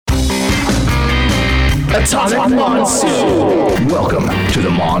Atomic Monsoon. Welcome to the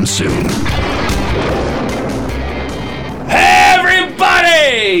Monsoon. Hey,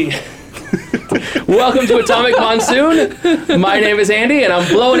 everybody! Welcome to Atomic Monsoon. My name is Andy, and I'm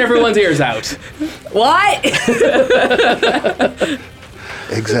blowing everyone's ears out. What?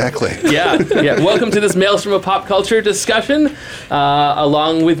 Exactly. Yeah. Welcome to this Maelstrom of Pop Culture discussion.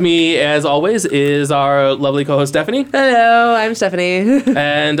 Along with me, as always, is our lovely co-host Stephanie. Hello, I'm Stephanie.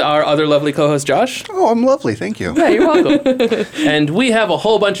 And our other lovely co-host Josh. Oh, I'm lovely. Thank you. Yeah, you're welcome. And we have a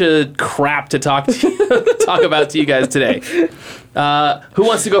whole bunch of crap to talk about to you guys today. Who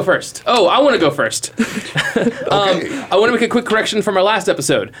wants to go first? Oh, I want to go first. Okay. I want to make a quick correction from our last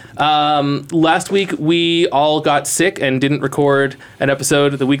episode. Last week, we all got sick and didn't record an episode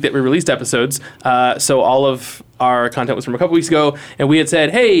the week that we released episodes. So all of our content was from a couple weeks ago, and we had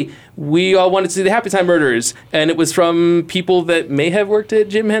said, hey, we all wanted to see the Happytime Murders, and it was from people that may have worked at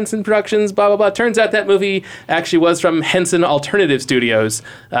Jim Henson Productions, blah, blah, blah. Turns out that movie actually was from Henson Alternative Studios,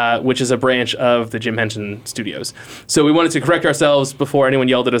 which is a branch of the Jim Henson Studios. So we wanted to correct ourselves before anyone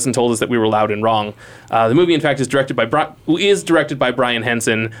yelled at us and told us that we were loud and wrong. The movie, in fact, is directed by Brian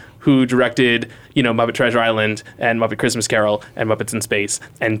Henson, who directed, Muppet Treasure Island and Muppet Christmas Carol and Muppets in Space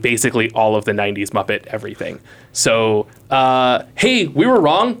and basically all of the 90s Muppet everything. So, hey, we were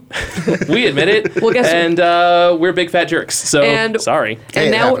wrong. We admit it. Well, and we're big fat jerks. So, sorry. Hey, And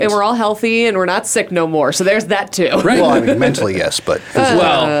it now happens. we're all healthy and we're not sick no more. So there's that too. Right. Well, I mean, mentally, yes, but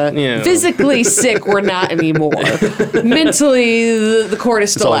Physically sick, we're not anymore. Mentally, the cord is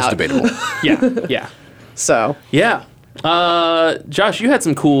it's still always out. debatable. Yeah. So Yeah. Josh, you had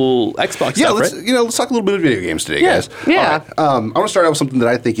some cool Xbox Yeah, stuff, let's right? let's talk a little bit of video games today, Yeah. guys. Yeah. All right. I want to start out with something that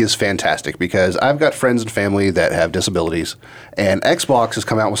I think is fantastic because I've got friends and family that have disabilities, and Xbox has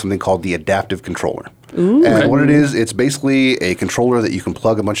come out with something called the Adaptive Controller. And what it is, it's basically a controller that you can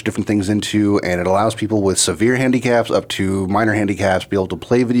plug a bunch of different things into, and it allows people with severe handicaps up to minor handicaps to be able to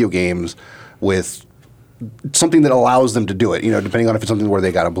play video games with something that allows them to do it, depending on if it's something where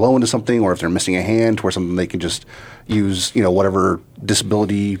they got to blow into something or if they're missing a hand, or something they can just use, whatever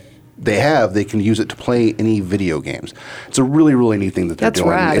disability they have, they can use it to play any video games. It's a really, really neat thing that they're That's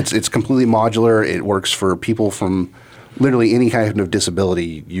doing. rad. It's completely modular. It works for people from literally any kind of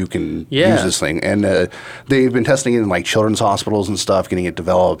disability. You can use this thing. And they've been testing it in like children's hospitals and stuff, getting it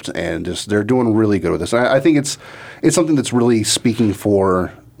developed, and just they're doing really good with this. And I think it's something that's really speaking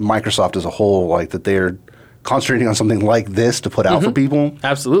for Microsoft as a whole, like that they're concentrating on something like this to put out for people.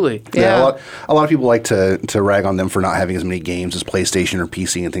 Absolutely. Yeah. A lot of people like to rag on them for not having as many games as PlayStation or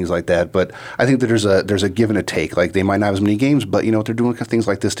PC and things like that. But I think that there's a give and a take. Like they might not have as many games, but they're doing things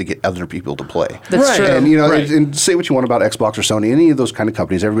like this to get other people to play. That's Right. true. And Right. and say what you want about Xbox or Sony, any of those kind of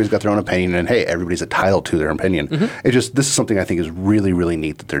companies, everybody's got their own opinion, and hey, everybody's entitled to their opinion. This is something I think is really, really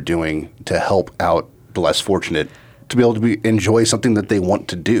neat that they're doing to help out the less fortunate to be able to enjoy something that they want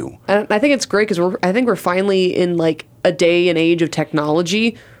to do. And I think it's great because I think we're finally in like a day and age of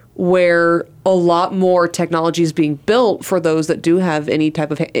technology where a lot more technology is being built for those that do have any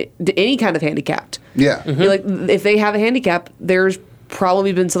type of any kind of handicapped. Yeah. Like if they have a handicap, there's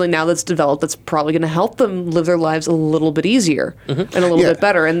probably been something now that's developed that's probably going to help them live their lives a little bit easier and a little Yeah. bit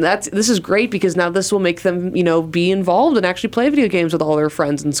better. And this is great because now this will make them, be involved and actually play video games with all their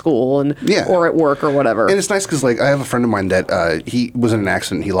friends in school and or at work or whatever. And it's nice because, I have a friend of mine that he was in an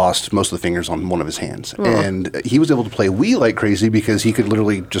accident. He lost most of the fingers on one of his hands. And he was able to play Wii like crazy because he could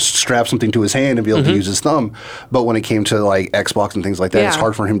literally just strap something to his hand and be able to use his thumb. But when it came to, Xbox and things like that, it's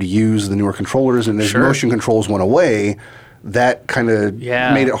hard for him to use the newer controllers. And as motion controls went away, that kind of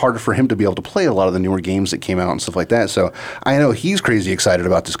made it harder for him to be able to play a lot of the newer games that came out and stuff like that. So I know he's crazy excited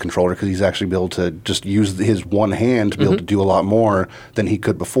about this controller because he's actually be able to just use his one hand to be able to do a lot more than he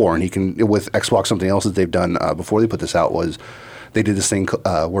could before. And he can, with Xbox, something else that they've done before they put this out was they did this thing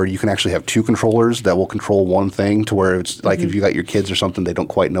where you can actually have two controllers that will control one thing to where it's like if you got your kids or something, they don't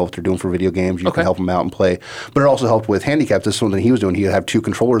quite know what they're doing for video games. You can help them out and play. But it also helped with handicaps. This is something he was doing. He'd have two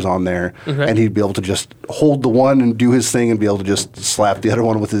controllers on there, and he'd be able to just hold the one and do his thing and be able to just slap the other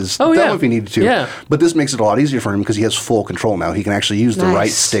one with his thumb if he needed to. Yeah. But this makes it a lot easier for him because he has full control now. He can actually use the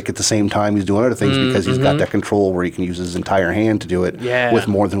right stick at the same time he's doing other things because he's got that control where he can use his entire hand to do it with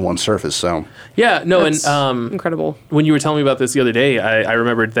more than one surface. So That's and incredible. when you were telling me about this the other day, I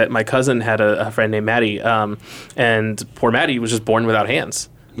remembered that my cousin had a friend named Maddie, and poor Maddie was just born without hands.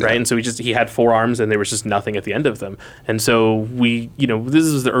 Right. And so he had four arms and there was just nothing at the end of them. And so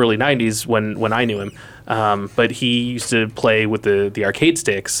this was the early 90s when I knew him. But he used to play with the arcade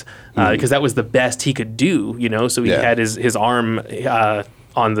sticks because that was the best he could do, So he had his arm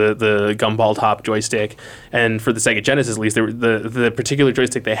on the gumball top joystick, and for the Sega Genesis at least, the particular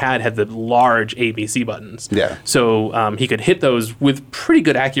joystick they had the large ABC buttons. Yeah. So he could hit those with pretty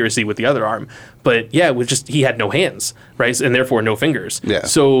good accuracy with the other arm, but yeah, with just he had no hands, right, and therefore no fingers. Yeah.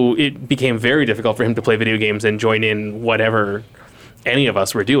 So it became very difficult for him to play video games and join in whatever any of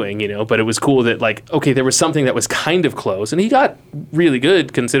us were doing, but it was cool that okay, there was something that was kind of close, and he got really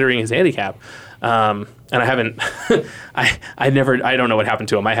good considering his handicap. And I haven't, I don't know what happened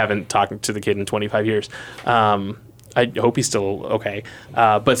to him. I haven't talked to the kid in 25 years. I hope he's still okay.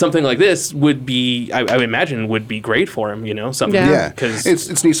 But something like this would be, I would imagine, would be great for him, something. Yeah, because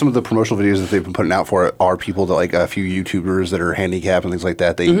it's neat. Some of the promotional videos that they've been putting out for it are people that a few YouTubers that are handicapped and things like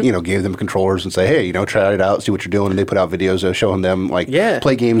that. They gave them controllers and say, hey, try it out, see what you're doing, and they put out videos showing them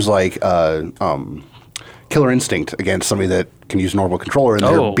play games like Killer Instinct against somebody that can use a normal controller, and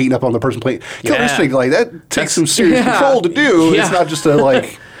they're beating up on the person playing Killer Instinct. That takes some serious control to do. Yeah. It's not just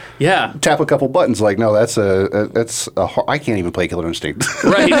a yeah, tap a couple buttons. No, that's I can't even play Killer Instinct.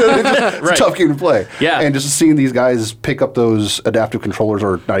 Right. It's a tough game to play. Yeah. And just seeing these guys pick up those adaptive controllers,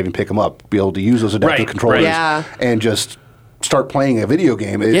 or not even pick them up, be able to use those adaptive controllers and just start playing a video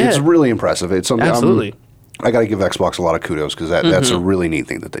game, it's really impressive. It's something absolutely. I got to give Xbox a lot of kudos because that's a really neat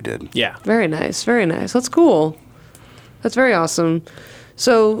thing that they did. Yeah. Very nice. Very nice. That's cool. That's very awesome.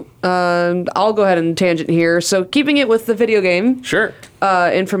 So I'll go ahead and tangent here. So keeping it with the video game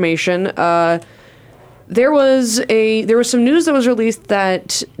information, there was some news that was released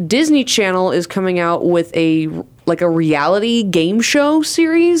that Disney Channel is coming out with a reality game show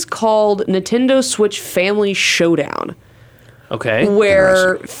series called Nintendo Switch Family Showdown. Okay.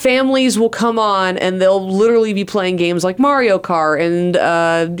 Where families will come on and they'll literally be playing games like Mario Kart and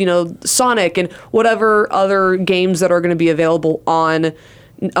Sonic and whatever other games that are going to be available on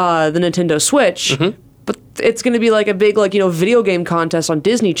the Nintendo Switch. Mm-hmm. But it's going to be a big video game contest on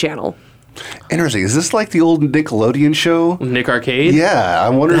Disney Channel. Interesting. Is this like the old Nickelodeon show? Nick Arcade? Yeah, I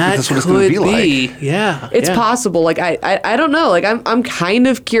wonder if that's what it's going to be like. Yeah. It's possible. I don't know. I'm kind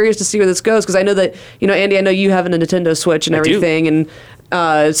of curious to see where this goes because I know that, Andy, I know you have a Nintendo Switch and everything.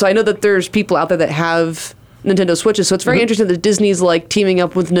 And so I know that there's people out there that have Nintendo Switches. So it's very interesting that Disney's teaming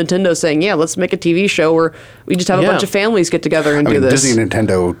up with Nintendo saying, yeah, let's make a TV show where we just have a bunch of families get together and do this. Disney and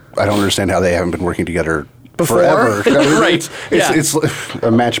Nintendo, I don't understand how they haven't been working together before. Forever. Right. It's a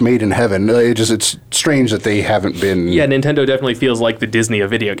match made in heaven. It's strange that they haven't been. Yeah, Nintendo definitely feels like the Disney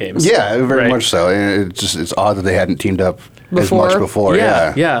of video games. Yeah, very much so. And it's odd that they hadn't teamed up as much before.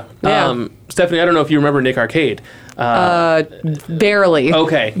 Yeah. Stephanie, I don't know if you remember Nick Arcade. Barely.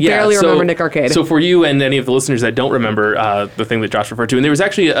 Okay. Yeah. Barely remember Nick Arcade. So for you and any of the listeners that don't remember the thing that Josh referred to, and there was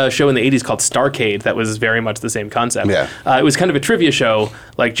actually a show in the 80s called Starcade that was very much the same concept. Yeah. It was kind of a trivia show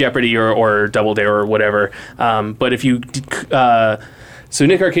like Jeopardy or Double Dare or whatever. But if you... So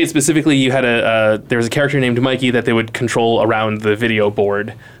Nick Arcade specifically, you had there was a character named Mikey that they would control around the video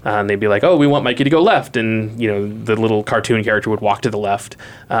board. And they'd be like, oh, we want Mikey to go left. And, the little cartoon character would walk to the left.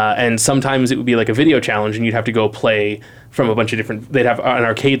 And sometimes it would be like a video challenge and you'd have to go play from a bunch of different, they'd have an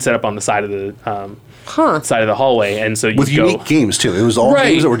arcade set up on the side of the side of the hallway. And so you'd with unique games too. It was all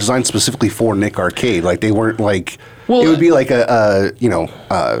games that were designed specifically for Nick Arcade. They weren't it would be like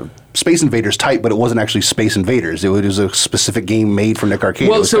Space Invaders type, but it wasn't actually Space Invaders. It was a specific game made for Nick Arcade.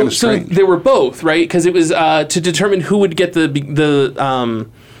 Well, so there were both, right? Because it was to determine who would get the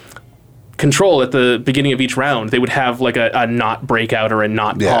control at the beginning of each round. They would have a not Breakout or a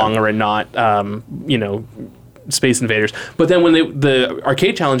not Pong or a not Space Invaders. But then when the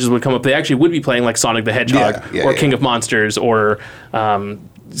arcade challenges would come up, they actually would be playing like Sonic the Hedgehog or King of Monsters or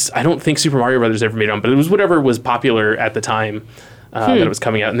I don't think Super Mario Brothers ever made it on, but it was whatever was popular at the time. That it was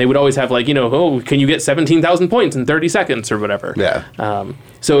coming out, and they would always have can you get 17,000 points in 30 seconds or whatever. Yeah.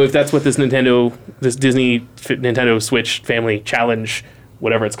 So if that's what this Disney Nintendo Switch Family Challenge,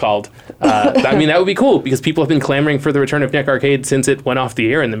 whatever it's called, that would be cool because people have been clamoring for the return of Nick Arcade since it went off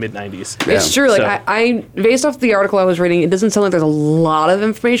the air in the mid-90s. Yeah. It's true. I based off the article I was reading, it doesn't sound like there's a lot of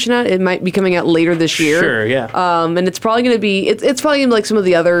information out. It might be coming out later this year. Sure, yeah. And it's probably going to be, it's probably going to be like some of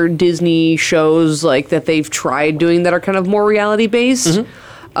the other Disney shows that they've tried doing that are kind of more reality-based.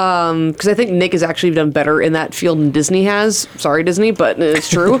 Because I think Nick has actually done better in that field than Disney has. Sorry, Disney, but it's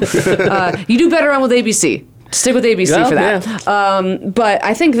true. You do better on with ABC. Stick with ABC for that. Yeah. But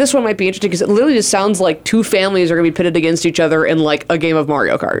I think this one might be interesting because it literally just sounds like two families are going to be pitted against each other in a game of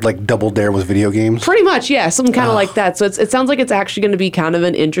Mario Kart. Like Double Dare with video games? Pretty much, yeah. Something kind of like that. So it sounds like it's actually going to be kind of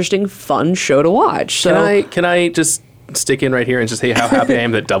an interesting, fun show to watch. So Can I just stick in right here and just say how happy I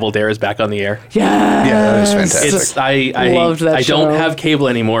am that Double Dare is back on the air? Yeah. Yeah, that is fantastic. I loved that show. I don't have cable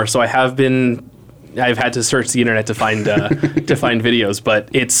anymore, so I have been I've had to search the internet to find to find videos, but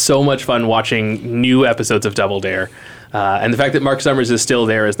it's so much fun watching new episodes of Double Dare. And the fact that Mark Summers is still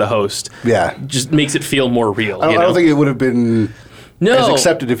there as the host just makes it feel more real. I don't think it would have been as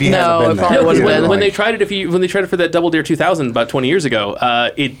accepted if he hadn't been there. Probably when they tried it, when they tried it for that Double Dare 2000 about 20 years ago,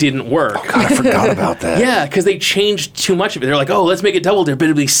 it didn't work. Oh, God, I forgot about that. Yeah, because they changed too much of it. They're like, oh, let's make it Double Dare, but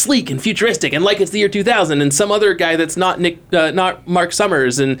it'll be sleek and futuristic, and like it's the year 2000, and some other guy that's not not Mark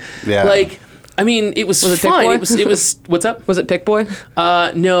Summers, and I mean, it was fine. It was what's up? Was it Pick Boy?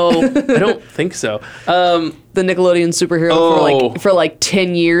 No, I don't think so. The Nickelodeon superhero for like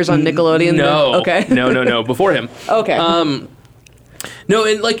 10 years on Nickelodeon? No. Okay. No. Before him. Okay. No,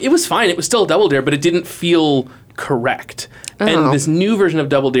 and like it was fine. It was still Double Dare, but it didn't feel correct. And this new version of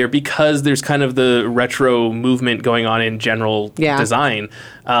Double Dare, because there's kind of the retro movement going on in general design,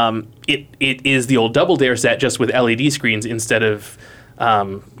 it is the old Double Dare set just with LED screens instead of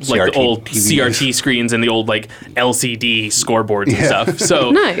like the old CRT screens and the old like LCD scoreboards and stuff. So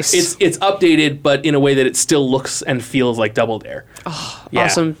nice. It's updated, but in a way that it still looks and feels like Double Dare. Oh,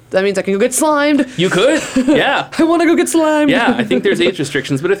 awesome. That means I can go get slimed. You could, yeah. I want to go get slimed. Yeah, I think there's age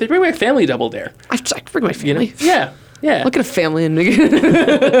restrictions, but if they bring my family Double Dare. I could bring my family. Yeah. Look at a family in me.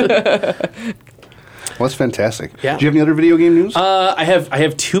 Well, that's fantastic. Yeah. Do you have any other video game news? I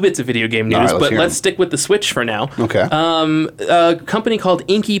have 2 bits of video game news, but let's stick with the Switch for now. Okay. A company called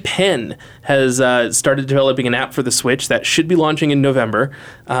Inky Pen has started developing an app for the Switch that should be launching in November.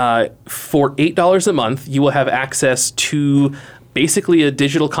 For $8 a month, you will have access to basically a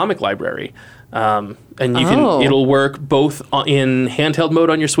digital comic library. And you can it'll work both in handheld mode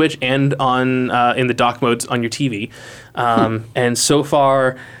on your Switch and on in the dock modes on your TV. And so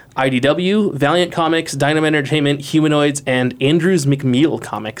far, IDW, Valiant Comics, Dynamite Entertainment, Humanoids, and Andrews McMeel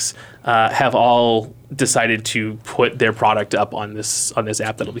Comics have all decided to put their product up on this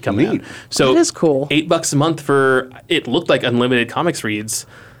app that'll be coming out. So that is cool. $8 a month for it looked like unlimited comics reads.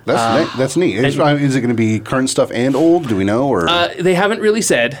 That's neat. Is it going to be current stuff and old? Do we know? Or they haven't really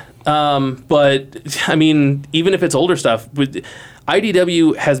said. But I mean, even if it's older stuff,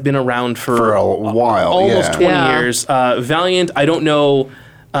 IDW has been around for a while, almost 20 years. Valiant, I don't know.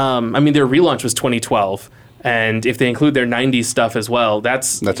 I mean, their relaunch was 2012, and if they include their 90s stuff as well,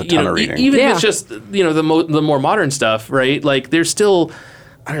 that's a ton of reading. Even if it's just the more modern stuff, right? Like there's still,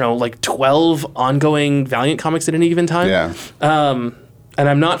 I don't know, like 12 ongoing Valiant comics at any given time. Yeah. And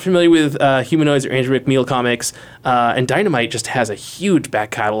I'm not familiar with Humanoids or Andrew McMeel Comics, and Dynamite just has a huge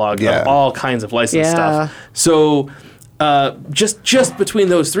back catalog of all kinds of licensed stuff. So just between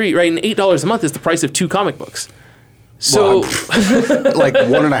those three, right? And $8 a month is the price of 2 comic books. So, like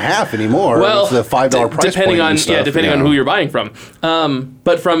 1.5 anymore. Well, it's the $5 price depending point on and stuff, depending on who you're buying from.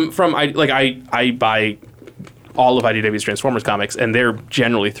 But from I buy all of IDW's Transformers comics, and they're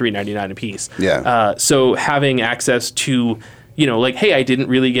generally $3.99 a piece. Yeah. So having access to like, hey, I didn't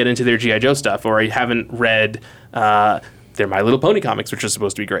really get into their G.I. Joe stuff, or I haven't read their My Little Pony comics, which is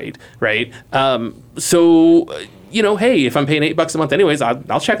supposed to be great, right? So hey, if I'm paying $8 a month anyways,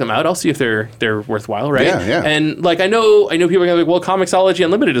 I'll check them out. I'll see if they're worthwhile, right? Yeah. And like I know people are gonna be like, well, Comixology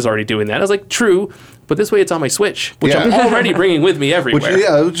Unlimited is already doing that. I was like, true, but this way it's on my Switch, which I'm already bringing with me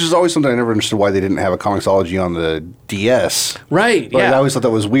everywhere. Which is always something I never understood why they didn't have a Comixology on the DS. Right. Like, I always thought that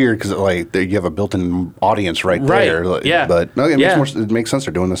was weird because you have a built-in audience right there. Like, yeah. But no, it makes sense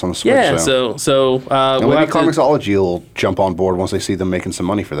they're doing this on the Switch. Yeah. So maybe Comixology will jump on board once they see them making some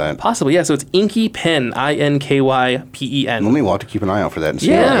money for that. Possibly, yeah. So it's Inky Pen, INKYPEN. Well, we'll have to keep an eye out for that and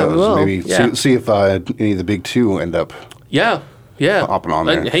see how it goes. Maybe see if any of the big 2 end up. Yeah, hopping on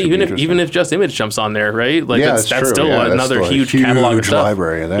there. Hey, even if Just Image jumps on there, right? Like that's still another huge catalog of stuff.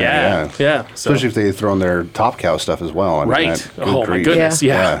 Library there. Yeah. So. Especially if they throw in their Top Cow stuff as well. Right. My goodness.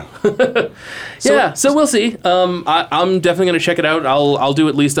 Yeah. So we'll see. I'm definitely going to check it out. I'll do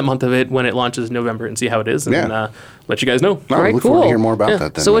at least a month of it when it launches in November and see how it is, and let you guys know. All right, look forward to hear more about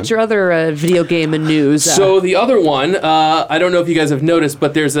that then. So what's your other video game and news? So the other one, I don't know if you guys have noticed,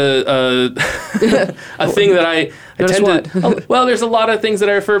 but there's a thing that I tend to. Well, there's a lot of things that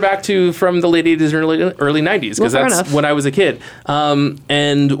I refer back to from the late 80s and early 90s, because that's when I was a kid.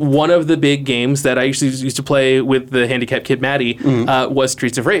 And one of the big games that I used to play with the handicapped kid Maddie was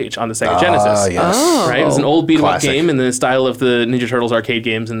Streets of Rage on the Sega Genesis. Yes. Right? It was an old beat-em-up game in the style of the Ninja Turtles arcade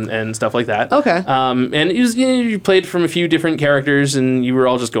games and stuff like that. Okay. And it was, you played from a few different characters, and you were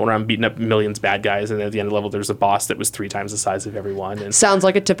all just going around beating up millions of bad guys, and at the end of the level, there's a boss that was 3 times the size of everyone. And sounds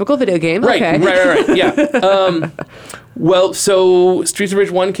like a typical video game. Right, okay. right, yeah. Well, so Streets of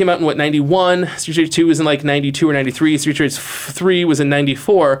Rage 1 came out in, 91? Streets of Rage 2 was in, 92 or 93. Streets of Rage 3 was in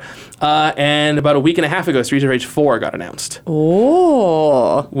 94. And about a week and a half ago, Streets of Rage 4 got announced.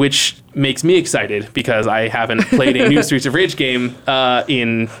 Oh. Which makes me excited because I haven't played a new Streets of Rage game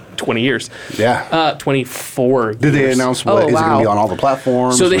in 20 years. Yeah. 24 Did they years. announce what is it going to be on all the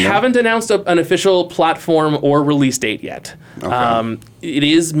platforms? So they haven't announced an official platform or release date yet. Okay. It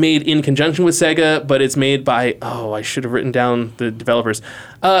is made in conjunction with Sega, but it's made by I should have written down the developers.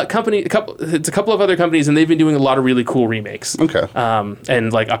 It's a couple of other companies, and they've been doing a lot of really cool remakes. Okay.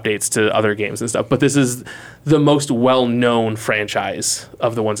 And like updates to other games and stuff. But this is the most well-known franchise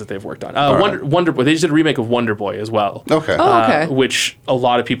of the ones that they've worked on. Wonder Boy. They just did a remake of Wonder Boy as well. Okay. Okay. Which a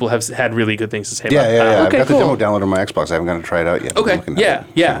lot of people have had really good things to say Yeah, about. yeah. Okay, I've got cool. the demo downloaded on my Xbox. I haven't gotten to try it out yet. Okay. I'm looking Yeah, at it.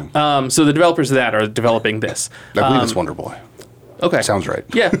 yeah. So the developers of that are developing this. I believe it's Wonder Boy. Okay. Sounds right.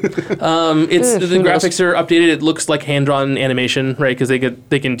 Yeah. It's the graphics are updated. It looks like hand-drawn animation, right? Because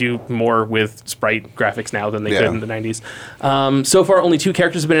they can do more with sprite graphics now than they could in the 90s. So far, only 2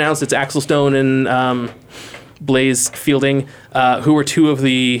 characters have been announced. It's Axel Stone and Blaze Fielding, who are two of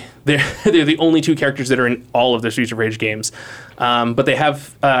the... They're the only 2 characters that are in all of the Streets of Rage games. But they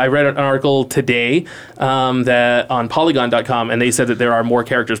have... I read an article today that on Polygon.com, and they said that there are more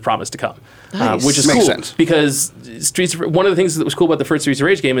characters promised to come. Nice. Which is Makes cool sense. because one of the things that was cool about the first Streets of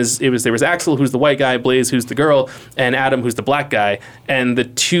Rage game is there was Axel, who's the white guy, Blaze, who's the girl, and Adam, who's the black guy, and the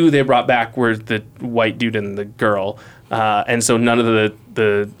 2 they brought back were the white dude and the girl, and so none of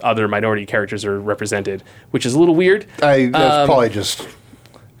the other minority characters are represented, which is a little weird. That's probably just...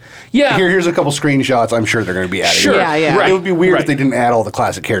 Yeah. Here's a couple screenshots. I'm sure they're going to be adding. Sure. Yeah, yeah. Right. It would be weird Right. if they didn't add all the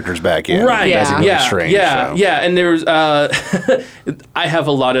classic characters back in. Right. Yeah. That's really Yeah. strange. Yeah. so. Yeah. And there's I have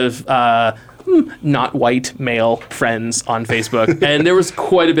a lot of not white male friends on Facebook, and there was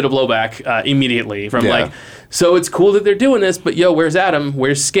quite a bit of blowback immediately from like, so it's cool that they're doing this, but yo, where's Adam?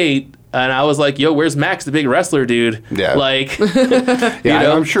 Where's Skate? And I was like, yo, where's Max, the big wrestler dude? Yeah. Like,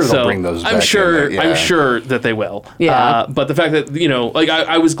 Yeah, I'm sure they'll bring those back I'm sure, in, yeah. I'm sure that they will. Yeah. But the fact that, like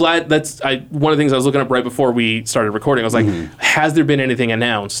I was glad one of the things I was looking up right before we started recording, I was like, has there been anything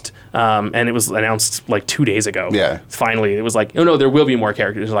announced? And it was announced like 2 days ago. Yeah. Finally, it was like, oh no, there will be more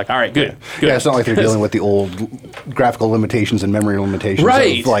characters. Like, all right, good. Yeah, it's not like they're dealing with the old graphical limitations and memory limitations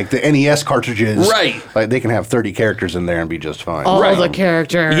Right. of like the NES cartridges. Right. Like they can have 30 characters in there and be just fine. All Right. the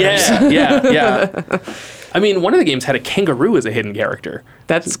characters. Yeah. I mean, one of the games had a kangaroo as a hidden character.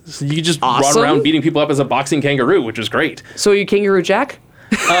 That's So you could just awesome. run around beating people up as a boxing kangaroo, which was great. So are you Kangaroo Jack?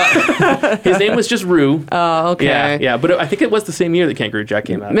 His name was just Roo. Oh, okay. Yeah. But I think it was the same year that Kangaroo Jack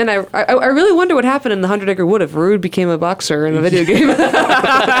came out. Man, I really wonder what happened in the 100 Acre Wood if Rude became a boxer in a video game.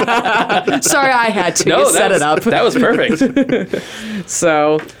 Sorry, I had to set it up. That was perfect.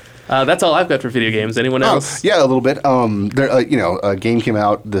 So, That's all I've got for video games. Anyone else? Yeah, a little bit. A game came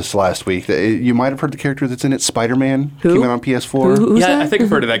out this last week. You might have heard the character that's in it, Spider-Man. Who? Came out on PS4. who's Yeah, that? I think I've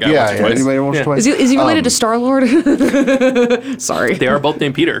heard of that guy Yeah, once or twice. anybody watched it twice? Is he related to Star-Lord? Sorry. They are both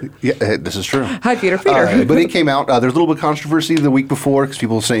named Peter. Yeah, this is true. Hi, Peter. But it came out. There's a little bit of controversy the week before because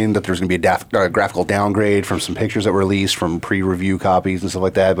people were saying that there's going to be a graphical downgrade from some pictures that were released from pre-review copies and stuff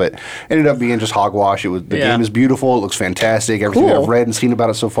like that. But ended up being just hogwash. The game is beautiful. It looks fantastic. Everything Cool. I've read and seen about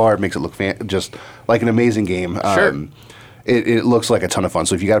it so far, it makes it look just like an amazing game. Sure. It looks like a ton of fun.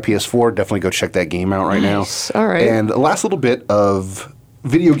 So if you got a PS4, definitely go check that game out right Nice. now. All right. And the last little bit of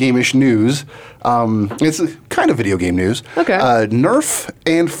video game-ish news. It's kind of video game news. Okay. Nerf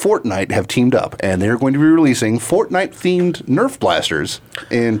and Fortnite have teamed up, and they're going to be releasing Fortnite-themed Nerf Blasters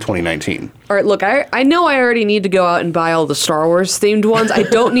in 2019. All right, look, I know I already need to go out and buy all the Star Wars themed ones. I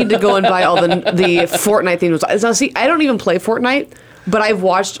don't need to go and buy all the Fortnite themed ones. Now, see, I don't even play Fortnite, but I've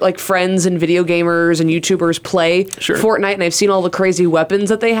watched like friends and video gamers and YouTubers play Sure. Fortnite, and I've seen all the crazy weapons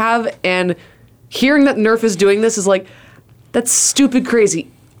that they have. And hearing that Nerf is doing this is like, that's stupid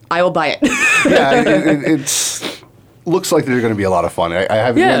crazy. I will buy it. Yeah, it's looks like they're going to be a lot of fun. I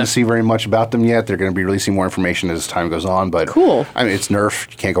haven't gotten to see very much about them yet. They're going to be releasing more information as time goes on. But Cool. I mean, it's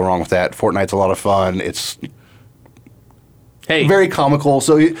Nerf. You can't go wrong with that. Fortnite's a lot of fun. It's Hey. very comical,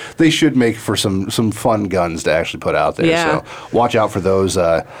 so they should make for some fun guns to actually put out there. Yeah. So watch out for those.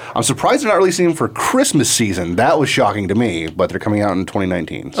 I'm surprised they're not releasing them for Christmas season. That was shocking to me, but they're coming out in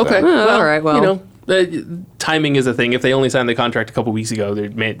 2019. So. Okay. all right, well. Timing is a thing. If they only signed the contract a couple weeks ago,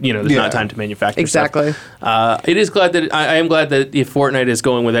 there's not time to manufacture Exactly. stuff. It is glad that I am glad that if Fortnite is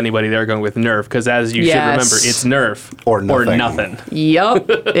going with anybody, they're going with Nerf, because as you should Yes. remember, it's Nerf Or nothing. nothing. Yup,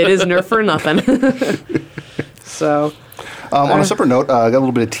 it is Nerf for nothing. So, On a separate note, I got a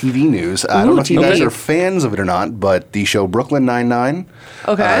little bit of TV news. I don't know if you guys TV. are fans of it or not, but the show Brooklyn Nine-Nine,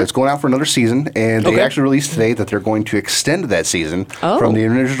 Okay. it's going out for another season, and they actually released today that they're going to extend that season from the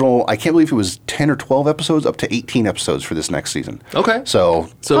original, I can't believe it was 10 or 12 episodes, up to 18 episodes for this next season. Okay. So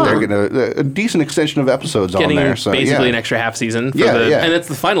they're getting a decent extension of episodes on there. So basically an extra half season. For and it's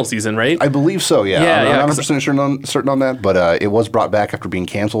the final season, right? I believe so, yeah. Yeah, I'm not 100% certain on that, but it was brought back after being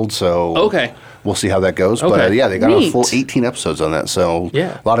canceled, so we'll see how that goes. But they got a full 18 episodes on that, so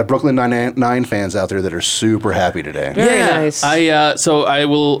a lot of Brooklyn Nine-Nine fans out there that are super happy today. Very nice. So I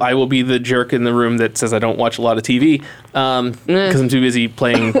will be the jerk in the room that says I don't watch a lot of TV because I'm too busy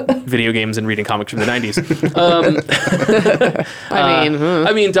playing video games and reading comics from the 90s.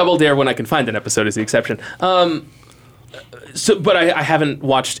 I mean, Double Dare when I can find an episode is the exception. But I haven't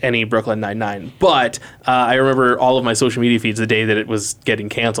watched any Brooklyn Nine-Nine. But I remember all of my social media feeds the day that it was getting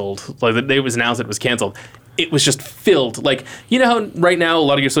canceled. Like the day it was announced that it was canceled. It was just filled. Like, you know how right now a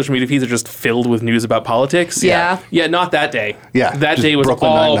lot of your social media feeds are just filled with news about politics? Yeah. Yeah, not that day. Yeah, that day was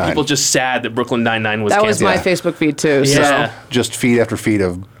Brooklyn all Nine-Nine. people just sad that Brooklyn Nine-Nine was That canceled. was my Facebook feed too. Yeah. So. Just feed after feed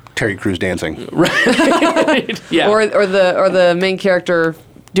of Terry Crews dancing. Right. Yeah. Or the main character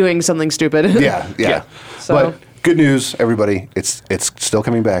doing something stupid. Yeah. So. But good news, everybody. It's still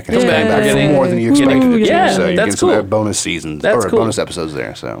coming back. And it's coming back Yay. for more than you expected it to. Yeah, So you that's get some cool. bonus seasons That's or cool. bonus episodes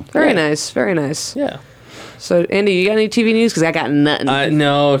there. So Very nice. Very nice. Yeah. So, Andy, you got any TV news? Because I got nothing.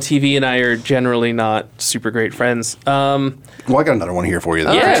 No, TV and I are generally not super great friends. well, I got another one here for you.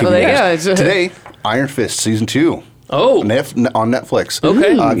 Yeah, for well, TV there you news. go. Today, Iron Fist season 2. Oh. On Netflix.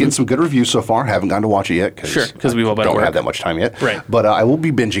 Okay. Getting some good reviews so far. Haven't gotten to watch it yet. Sure, 'cause we've all been at don't work. have that much time yet. Right. But I will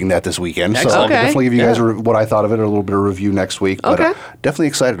be binging that this weekend. So Excellent. I'll Okay. definitely give you guys what I thought of it, or a little bit of review next week. But Okay. definitely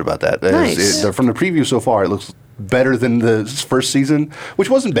excited about that. Nice. From the preview so far, it looks better than the first season, which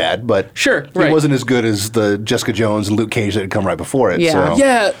wasn't bad, but Sure, right. it wasn't as good as the Jessica Jones and Luke Cage that had come right before it. Yeah. So.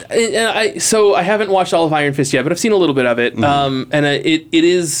 Yeah, so I haven't watched all of Iron Fist yet, but I've seen a little bit of it, and it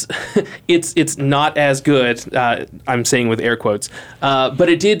is it's not as good. I'm saying with air quotes, but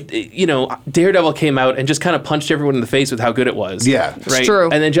it did. Daredevil came out and just kind of punched everyone in the face with how good it was. Yeah. right. It's true.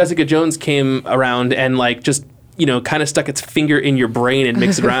 And then Jessica Jones came around and just kind of stuck its finger in your brain and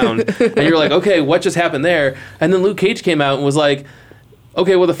mixed around, and you're like, okay, what just happened there? And then Luke Cage came out and was like,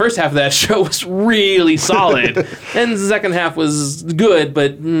 okay, well, the first half of that show was really solid, and the second half was good,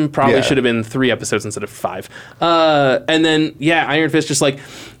 but probably should have been 3 episodes instead of 5. And then, Iron Fist just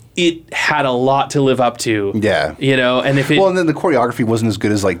it had a lot to live up to. Yeah. And if it... Well, and then the choreography wasn't as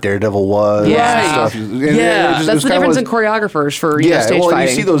good as Daredevil was. Yeah. And stuff. Yeah. That's the difference in choreographers for stage well, fighting.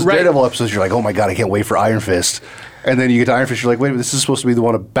 you see those Right. Daredevil episodes, you're like, oh my god, I can't wait for Iron Fist. And then you get to Iron Fist, you're like, wait a minute, this is supposed to be the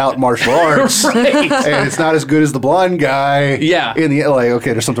one about martial arts. Right. And it's not as good as the blonde guy. Yeah. In the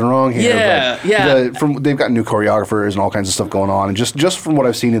okay, there's something wrong here. Yeah, But yeah. they've got new choreographers and all kinds of stuff going on. And just from what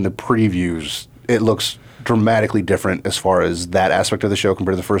I've seen in the previews, it looks dramatically different as far as that aspect of the show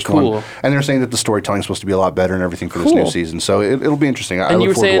compared to the first Cool. one. And they're saying that the storytelling is supposed to be a lot better and everything for this new Cool. season. So it'll be interesting. I And you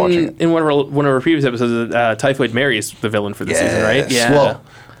look were forward to watching saying it. in one of our previous episodes, Typhoid Mary is the villain for the season, right? Yes. Well,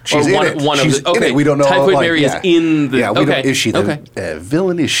 she's in it. She's in it. We don't know. Typhoid Mary is in the. Yeah, we okay. don't, is she the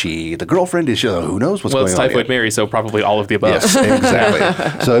villain? Is she the girlfriend? Is she? Who knows what's Well, going it's on? Typhoid Mary, so probably all of the above. Yes,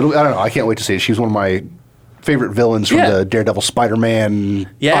 exactly. So I don't know. I can't wait to see it. She's one of my favorite villains from the Daredevil, Spider-Man,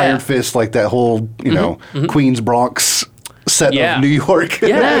 Iron Fist, like that whole Queens Bronx set of New York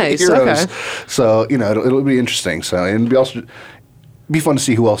Nice, heroes. okay. So it'll be interesting. So and it'll be fun to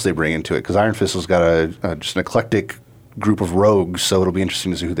see who else they bring into it, because Iron Fist has got just an eclectic group of rogues, so it'll be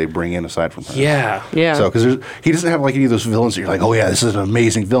interesting to see who they bring in aside from her. Yeah. So, because he doesn't have any of those villains that you're like, oh yeah, this is an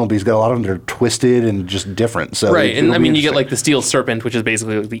amazing villain, but he's got a lot of them that are twisted and just different. So Right, and it'll I be mean, you get interesting. the Steel Serpent, which is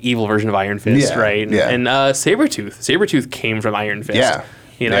basically the evil version of Iron Fist, Yeah, right? yeah. And Sabretooth. Sabretooth came from Iron Fist. Yeah.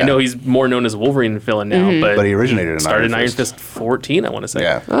 I know he's more known as a Wolverine villain now, but he originated in started in Iron Iron Fist. Fist 14, I want to say.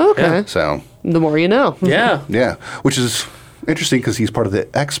 Yeah. Okay. So The more you know. Yeah. yeah, which is interesting because he's part of the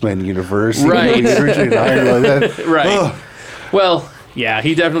X-Men universe. Right. He originated in Iron Fist. Right. Ugh. Well, yeah,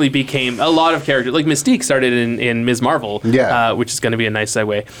 he definitely became a lot of characters. Like Mystique started in Ms. Marvel, which is going to be a nice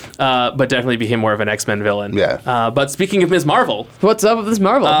segue, but definitely became more of an X-Men villain. Yeah. But speaking of Ms. Marvel, What's up with this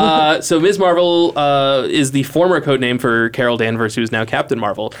Marvel? so Ms. Marvel is the former codename for Carol Danvers, who's now Captain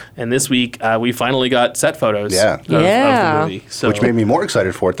Marvel. And this week, we finally got set photos of the movie. So, Which made me more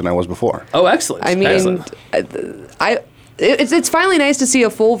excited for it than I was before. Oh, excellent. I mean, Excellent. it's finally nice to see a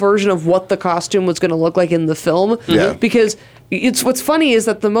full version of what the costume was going to look like in the film. Yeah. Because what's funny is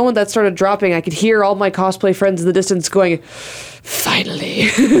that the moment that started dropping, I could hear all my cosplay friends in the distance going, finally,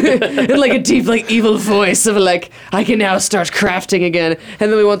 in like a deep, like evil voice of like, I can now start crafting again.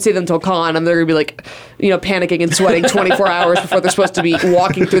 And then we won't see them till con, and they're gonna be like, panicking and sweating 24 hours before they're supposed to be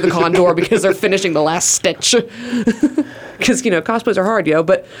walking through the con door because they're finishing the last stitch. Because cosplays are hard,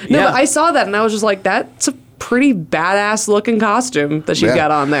 But no, but I saw that and I was just like, that's a pretty badass looking costume that she's got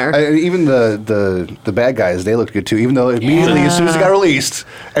on there. Even the bad guys, they looked good too. Even though immediately as soon as it got released,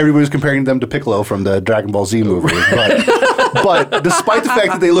 everybody was comparing them to Piccolo from the Dragon Ball Z movie. But despite the fact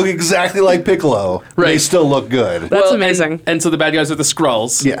that they look exactly like Piccolo, they still look good. That's amazing. And so the bad guys are the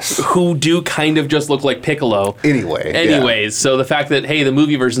Skrulls, who do kind of just look like Piccolo. Anyways, so the fact that the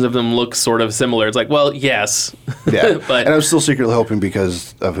movie versions of them look sort of similar, it's like, well, yes. Yeah, but and I was still secretly hoping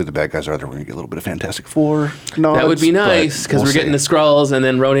because of who the bad guys are, that we're going to get a little bit of Fantastic Four nods. That would be nice because we're getting the Skrulls, and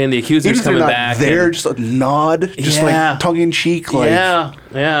then Ronan the Accuser's coming back. Just a nod, just like tongue in cheek, like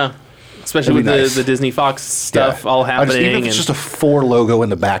especially with the Disney Fox stuff all happening. Even if it's just a 4 logo in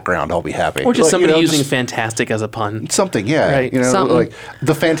the background, I'll be happy. Or just somebody using "fantastic" as a pun. Something, right? Like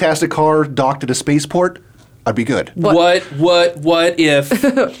the Fantastic car docked at a spaceport. I'd be good. What if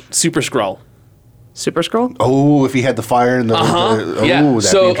Super Skrull? Super Skrull? Oh, if he had the fire and the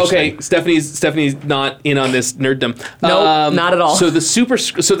So Stephanie's not in on this nerddom. Nope, not at all. So the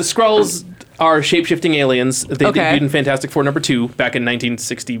Skrulls are shape-shifting aliens. They debuted in Fantastic Four #2 back in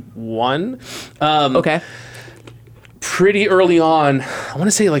 1961. Pretty early on, I want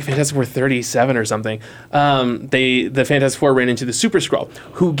to say like Fantastic Four 37 or something. The Fantastic Four ran into the Super Skrull,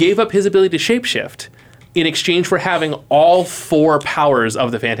 who gave up his ability to shapeshift in exchange for having all 4 powers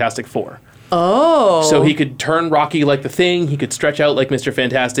of the Fantastic Four. Oh. So he could turn Rocky like the Thing, he could stretch out like Mr.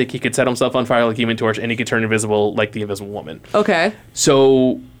 Fantastic, he could set himself on fire like Human Torch, and he could turn invisible like the Invisible Woman. Okay.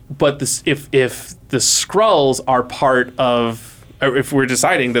 So, but if the Skrulls are part of, or if we're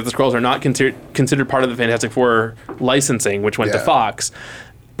deciding that the Skrulls are not considered part of the Fantastic Four licensing, which went to Fox,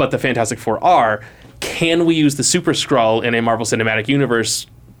 but the Fantastic Four are, can we use the Super Skrull in a Marvel Cinematic Universe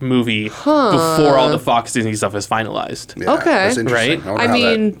movie before all the Fox Disney stuff is finalized? Yeah, that's interesting. Right? I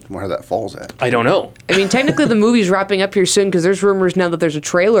wonder how that falls at. I don't know. I mean, technically the movie's wrapping up here soon because there's rumors now that there's a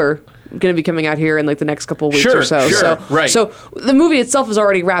trailer going to be coming out here in like the next couple of weeks or so. So the movie itself is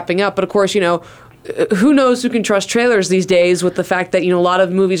already wrapping up, but of course, who knows who can trust trailers these days with the fact that, a lot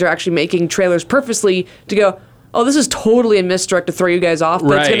of movies are actually making trailers purposely to go, oh, this is totally a misdirect to throw you guys off,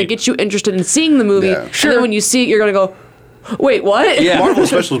 but it's going to get you interested in seeing the movie. Yeah. And then when you see it, you're going to go, wait, what? Yeah. Marvel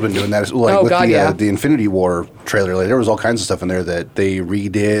especially has been doing that. The Infinity War trailer, there was all kinds of stuff in there that they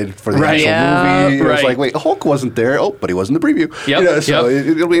redid for the actual movie. It was like, wait, Hulk wasn't there. Oh, but he was in the preview. So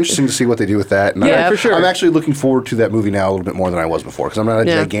it'll be interesting to see what they do with that. And for sure. I'm actually looking forward to that movie now a little bit more than I was before because I'm not a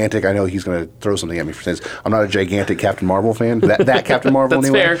gigantic. I know he's going to throw something at me for saying this. I'm not a gigantic Captain Marvel fan. That Captain Marvel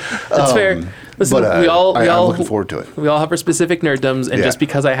anyway. That's fair. Listen, but I'm looking forward to it. We all have our specific nerddoms, and just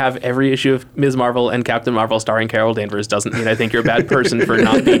because I have every issue of Ms. Marvel and Captain Marvel starring Carol Danvers doesn't mean I think you're a bad person for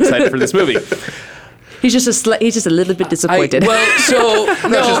not being excited for this movie. He's just a little bit disappointed. My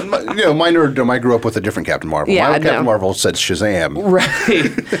nerddom, I grew up with a different Captain Marvel. My Captain Marvel said Shazam.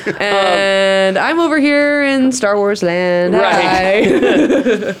 Right. And I'm over here in Star Wars land.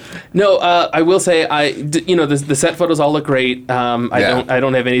 Right. No, I will say the set photos all look great. I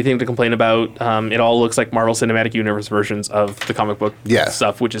don't have anything to complain about. It all looks like Marvel Cinematic Universe versions of the comic book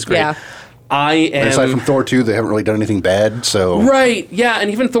stuff, which is great. Yeah. Aside from Thor 2, they haven't really done anything bad, so... Right, yeah, and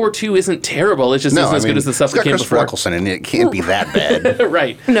even Thor 2 isn't terrible. It just isn't as good as the stuff that came before. It's got Christopher Eccleston, and it can't be that bad.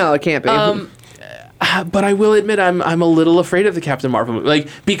 Right. No, it can't be. But I will admit I'm a little afraid of the Captain Marvel movie.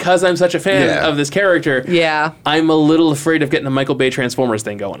 Because I'm such a fan of this character, I'm a little afraid of getting a Michael Bay Transformers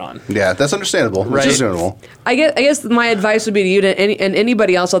thing going on. Yeah, that's understandable. Right. Which is understandable. I guess my advice would be to you and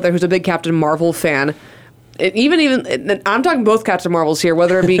anybody else out there who's a big Captain Marvel fan. Even I'm talking both Captain Marvels here,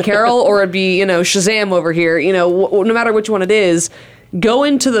 whether it be Carol or it be Shazam over here. No matter which one it is, go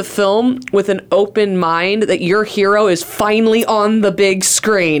into the film with an open mind that your hero is finally on the big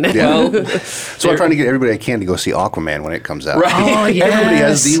screen. Yeah. So I'm trying to get everybody I can to go see Aquaman when it comes out. Right. Oh, yes. Everybody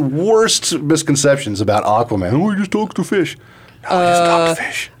has the worst misconceptions about Aquaman. Oh, he just talks to fish. No, he just talks to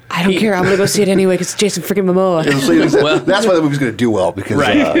fish. I don't care. I'm going to go see it anyway because it's Jason freaking Momoa. That's why the movie's going to do well because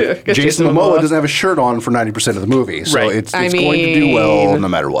Jason Momoa doesn't have a shirt on for 90% of the movie. So it's going to do well no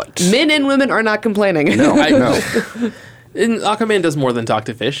matter what. Men and women are not complaining. No. And Aquaman does more than talk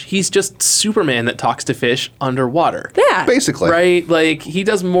to fish. He's just Superman that talks to fish underwater. Yeah. Basically. Right? Like, he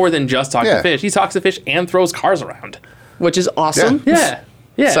does more than just talk to fish. He talks to fish and throws cars around. Which is awesome. Yeah.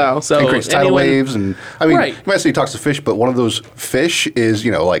 Yeah. So and creates tidal waves, and you might say he talks to fish, but one of those fish is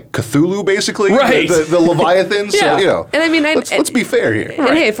like Cthulhu, basically, right? The Leviathan. So and I mean, let's be fair here. And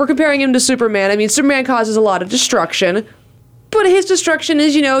hey, if we're comparing him to Superman, I mean, Superman causes a lot of destruction, But his destruction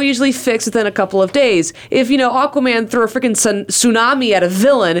is, usually fixed within a couple of days. If, Aquaman threw a freaking tsunami at a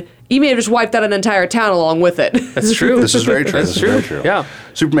villain, he may have just wiped out an entire town along with it. That's true. This is very true. That's true. Yeah.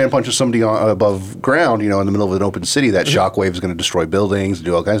 Superman punches somebody above ground, in the middle of an open city. That shockwave is going to destroy buildings and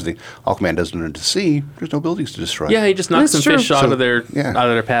do all kinds of things. Aquaman doesn't know to sea. There's no buildings to destroy. Yeah, he just knocks That's some true. fish out of their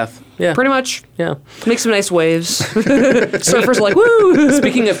path. Yeah. Pretty much. Yeah. Make some nice waves. Surfers are like, woo!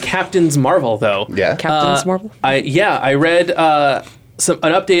 Speaking of Captain's Marvel, though. Yeah. Captain's Marvel? I read an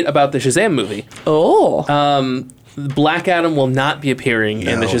update about the Shazam movie. Oh. Black Adam will not be appearing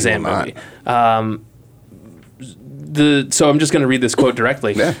in the No, he Shazam will movie. So I'm just going to read this quote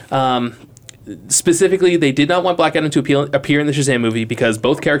directly. Yeah. Specifically, they did not want Black Adam to appear in the Shazam movie because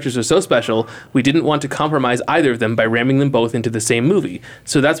both characters are so special, we didn't want to compromise either of them by ramming them both into the same movie.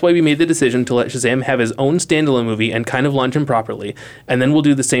 So that's why we made the decision to let Shazam have his own standalone movie and kind of launch him properly, and then we'll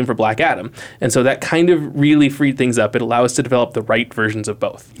do the same for Black Adam. And so that kind of really freed things up. It allowed us to develop the right versions of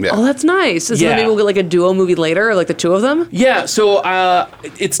both. Yeah. Oh, that's nice. So Yeah. then maybe we'll get like a duo movie later, like the two of them? Yeah, so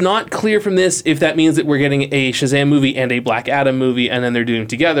it's not clear from this if that means that we're getting a Shazam movie and a Black Adam movie and then they're doing them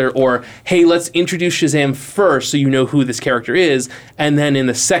together, or, hey, let's introduce Shazam first so you know who this character is, and then in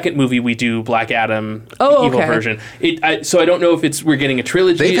the second movie we do Black Adam, Oh, evil okay. version. So I don't know if we're getting a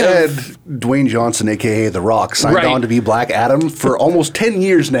trilogy They've of... had Dwayne Johnson, a.k.a. The Rock, signed Right. on to be Black Adam for almost 10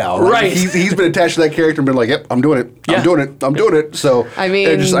 years now. Right. He's been attached to that character and been like, yep, I'm doing it. Yeah. I'm doing it. I'm doing it. So I mean-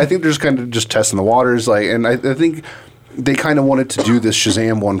 I think they're just kind of just testing the waters. And I think they kind of wanted to do this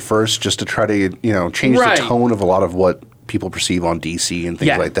Shazam one first just to try to, change Right. the tone of a lot of what people perceive on DC and things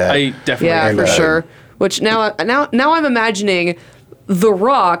Yeah, like that. I definitely Yeah, agree. for sure. Which now I'm imagining The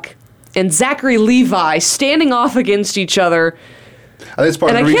Rock and Zachary Levi standing off against each other. I think it's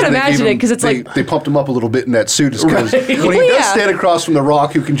part And of the I can't reason they imagine gave it him- 'cause it's they, like- they pumped him up a little bit in that suit is because Right. when he Well, does yeah. stand across from The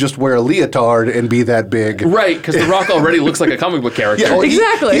Rock, who can just wear a leotard and be that big. Right, because The Rock already looks like a comic book character. Yeah, well,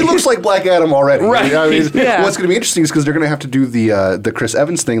 Exactly. He looks like Black Adam already. Right. I mean, Yeah. What's going to be interesting is because they're going to have to do the Chris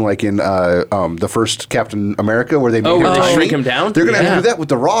Evans thing, like in the first Captain America, where they made where they tiny. shrink him down? They're going to have Yeah. to do that with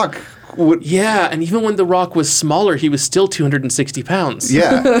The Rock. Yeah, and even when The Rock was smaller, he was still 260 pounds.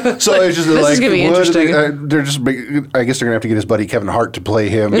 Yeah, so it's just This is like gonna be what are interesting. they're just. I guess they're gonna have to get his buddy Kevin Hart to play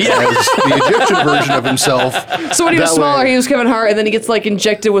him Yeah. as the Egyptian version of himself. So when he was That smaller, way- he was Kevin Hart, and then he gets like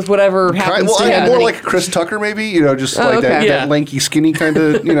injected with whatever happens Well, to him. and more then like Chris Tucker, maybe. Just Oh, like okay. that, Yeah. that lanky, skinny kind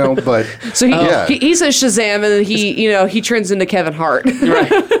of. But so he, yeah. he says Shazam, and then he turns into Kevin Hart. Right.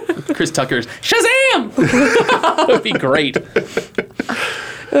 Chris Tucker's Shazam! That would be great.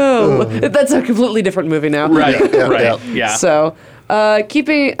 Oh, that's a completely different movie now. Right, Yeah, right. yeah. Yeah. So, I think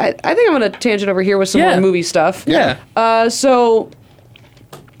I'm going to tangent over here with some Yeah. more movie stuff. Yeah. So,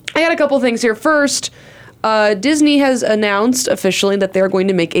 I got a couple things here. First, Disney has announced officially that they're going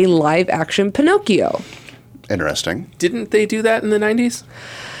to make a live-action Pinocchio. Interesting. Didn't they do that in the 90s?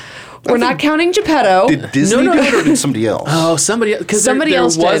 We're not counting Geppetto. Did Disney No. do it or did somebody else? Oh, somebody else. Because Somebody there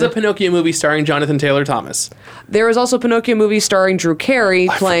else was did. a Pinocchio movie starring Jonathan Taylor Thomas. There was also a Pinocchio movie starring Drew Carey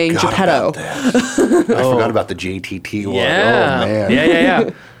playing Forgot Geppetto. about that. I forgot about the JTT one. Yeah. Oh man. Yeah.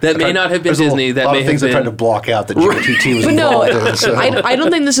 That may not have been There's a Disney. That lot may of have things I been. tried to block out that JTT was But no, involved in. So. I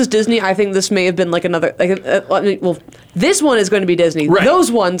don't think this is Disney. I think this may have been like another. This one is going to be this Right.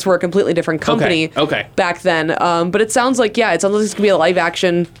 Those ones were a completely different company. Okay. Back then, but it sounds like it's going to be a live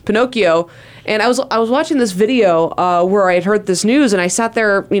action Pinocchio. And I was watching this video where I had heard this news, and I sat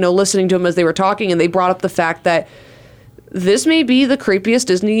there, listening to them as they were talking, and they brought up the fact that this may be the creepiest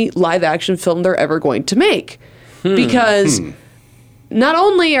Disney live action film they're ever going to make, because. Not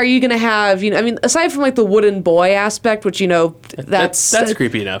only are you going to have, aside from like the wooden boy aspect, which That's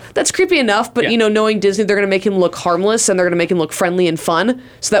creepy enough. That's creepy enough, but Yeah. knowing Disney, they're going to make him look harmless and they're going to make him look friendly and fun,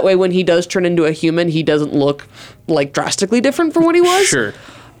 so that way when he does turn into a human, he doesn't look like drastically different from what he was. Sure.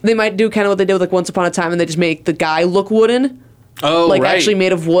 They might do kind of what they did with like Once Upon a Time, and they just make the guy look wooden, Oh, like right. actually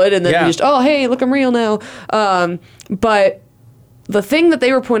made of wood, and then Yeah. you just hey, look, I'm real now. But the thing that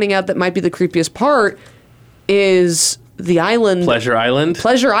they were pointing out that might be the creepiest part is the island. Pleasure Island.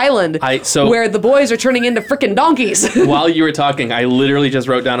 Pleasure Island, where the boys are turning into frickin' donkeys. While you were talking, I literally just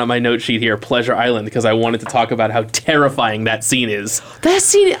wrote down on my note sheet here, Pleasure Island, because I wanted to talk about how terrifying that scene is. That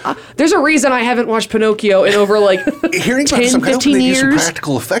scene, there's a reason I haven't watched Pinocchio in over like Hearing about 10, this, I'm kind of 15 hoping they do some years.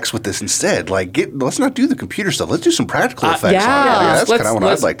 practical effects with this instead. Like, let's not do the computer stuff. Let's do some practical effects. yeah. on it. That's kind of what I'd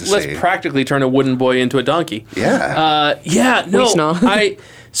let's- like to let's see. practically turn a wooden boy into a donkey. Yeah. Yeah, no. Please no.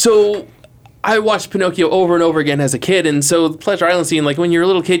 I watched Pinocchio over and over again as a kid, and so the Pleasure Island scene, like when you're a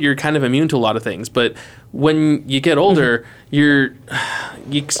little kid, you're kind of immune to a lot of things, but when you get older, you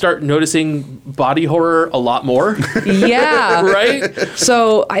start noticing body horror a lot more. Yeah. Right?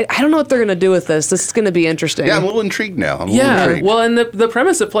 So I don't know what they're going to do with this. This is going to be interesting. Yeah, I'm a little intrigued now. I'm a little intrigued. Well, and the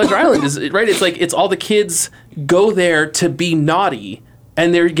premise of Pleasure Island is, right, it's like it's all the kids go there to be naughty,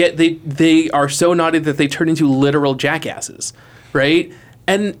 and they are so naughty that they turn into literal jackasses, right?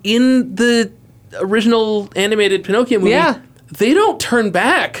 And in the original animated Pinocchio movie, they don't turn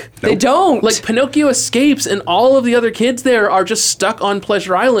back. They don't. Like, Pinocchio escapes, and all of the other kids there are just stuck on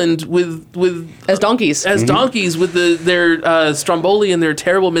Pleasure Island with as donkeys. Donkeys with their Stromboli and their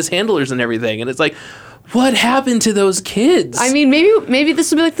terrible mishandlers and everything. And it's like, what happened to those kids? I mean, maybe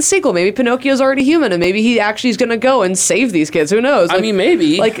this will be like the sequel. Maybe Pinocchio's already human, and maybe he actually is going to go and save these kids. Who knows? I mean,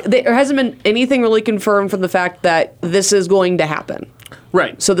 maybe. Like, there hasn't been anything really confirmed from the fact that this is going to happen.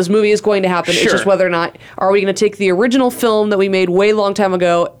 Right. So this movie is going to happen. Sure. It's just whether or not, are we going to take the original film that we made way long time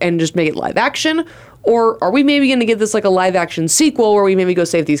ago and just make it live action? Or are we maybe going to give this like a live action sequel where we maybe go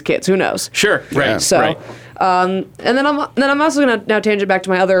save these kids? Who knows? Sure. Right. Yeah. So, right. And then I'm also going to now tangent back to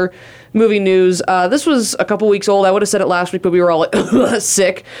my other movie news. This was a couple weeks old. I would have said it last week, but we were all like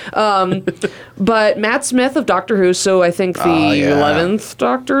sick. But Matt Smith of Doctor Who, so I think the 11th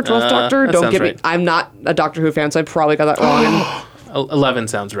Doctor, 12th Doctor. that Don't sounds get me. right. I'm not a Doctor Who fan, so I probably got that wrong. 11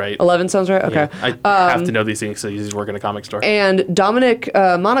 sounds right. 11 sounds right? Okay. Yeah, I have to know these things because he's working a comic store. And Dominic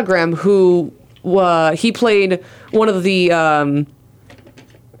Monaghan, who he played one of the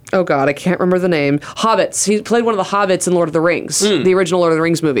oh god, I can't remember the name. Hobbits. He played one of the Hobbits in Lord of the Rings, the original Lord of the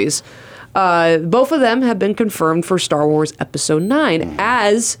Rings movies. Both of them have been confirmed for Star Wars Episode 9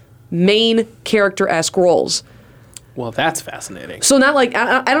 as main character-esque roles. Well, that's fascinating. So not like,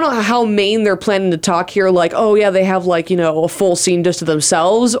 I don't know how main they're planning to talk here, like, oh yeah, they have like, a full scene just to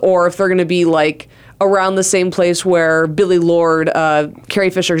themselves, or if they're going to be like around the same place where Billy Lord,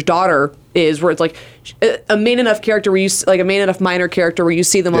 Carrie Fisher's daughter, is, where it's like a main enough character where a main enough minor character where you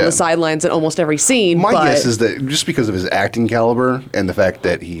see them on the sidelines in almost every scene. My guess is that just because of his acting caliber and the fact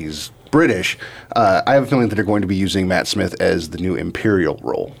that he's British, I have a feeling that they're going to be using Matt Smith as the new Imperial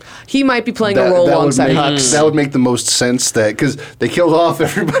role. He might be playing a role alongside Hux. That would make the most sense, that because they killed off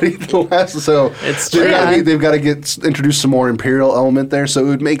everybody in the last, so they've got to get introduce some more Imperial element there. So it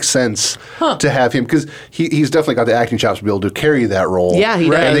would make sense to have him, because he's definitely got the acting chops to be able to carry that role. Yeah, he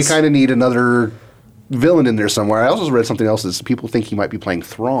does. And they kind of need another villain in there somewhere. I also read something else that people think he might be playing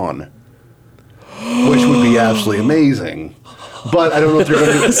Thrawn, which would be absolutely amazing. But I don't know if they're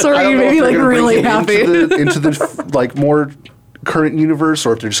going to. Sorry, you made me like really happy. Into the like more current universe,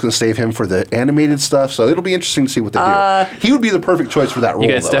 or if they're just going to save him for the animated stuff. So it'll be interesting to see what they do. He would be the perfect choice for that role,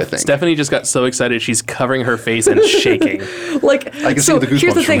 guys, though, I think. Stephanie just got so excited she's covering her face and shaking. Like, I can see the goosebumps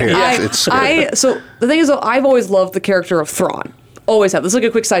here's the thing. from here. So the thing is, though, I've always loved the character of Thrawn. Always have. This is like a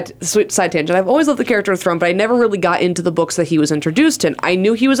quick side tangent. I've always loved the character of Thrawn, but I never really got into the books that he was introduced in. I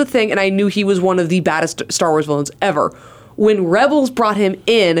knew he was a thing, and I knew he was one of the baddest Star Wars villains ever. When Rebels brought him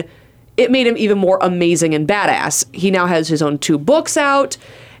in, it made him even more amazing and badass. He now has his own 2 books out,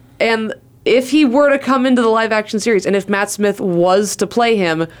 and if he were to come into the live-action series, and if Matt Smith was to play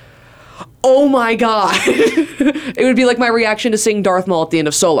him, oh my god. It would be like my reaction to seeing Darth Maul at the end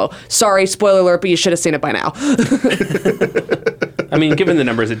of Solo. Sorry, spoiler alert, but you should have seen it by now. I mean, given the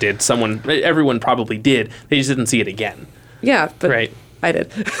numbers it did, everyone probably did. They just didn't see it again. Yeah, but right. I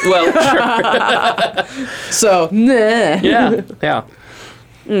did. Well, sure. So, nah. Yeah.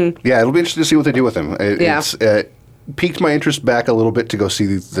 Yeah, it'll be interesting to see what they do with him. It's piqued my interest back a little bit to go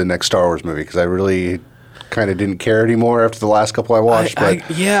see the next Star Wars movie, because I really kind of didn't care anymore after the last couple I watched.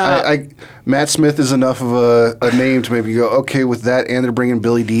 Matt Smith is enough of a name to maybe go, okay, with that, and they're bringing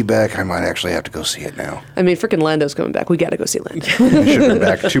Billy D back, I might actually have to go see it now. I mean, freaking Lando's coming back. We got to go see Lando. He should have been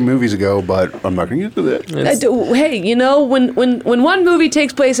back 2 movies ago, but I'm not going to get to that. Hey, when one movie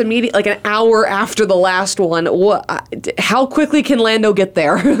takes place immediately, like an hour after the last one, how quickly can Lando get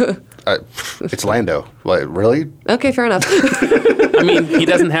there? It's Lando. Like, really? Okay, fair enough. I mean, he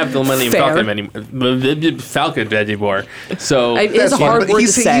doesn't have the Millennium Falcon anymore. So it's a hard word to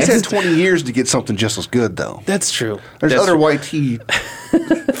say. He's had 20 years to get something just as good, though. That's true. There's other YT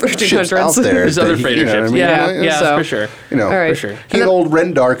ships out there. There's other freighter ships. For sure. Right. For sure. He and old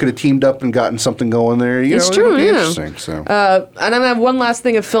Rendar could have teamed up and gotten something going there. It's true, interesting. So. And I'm going to have one last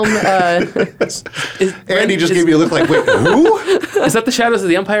thing of film. Andy just gave me a look like, wait, who? Is that the Shadows of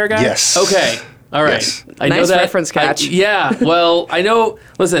the Empire guy? Yes. Okay. All right. Yes. I know nice that. reference catch. Well, I know.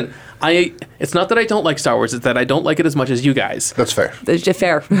 Listen, It's not that I don't like Star Wars; it's that I don't like it as much as you guys. That's fair. That's just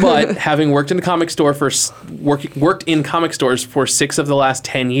fair. But having worked in a comic store worked in comic stores for 6 of the last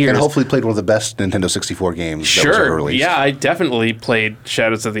 10 years, And hopefully played one of the best Nintendo 64 games that was ever released. Yeah, I definitely played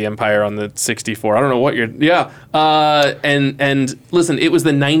Shadows of the Empire on the 64. I don't know what you're. Yeah, and listen, it was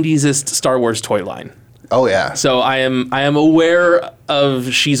the 90s-est Star Wars toy line. Oh yeah. So I am aware of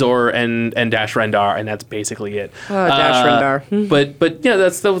Shizor and Dash Rendar, and that's basically it. Oh, Dash Rendar. But yeah,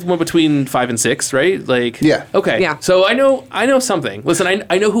 that's the one between 5 and 6, right? Like Yeah. Okay. Yeah. So I know something. Listen,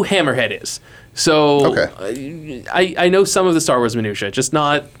 I know who Hammerhead is. So Okay. I know some of the Star Wars minutia, just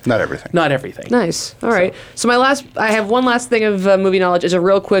not everything. Not everything. Nice. All right. So I have one last thing of movie knowledge. It's a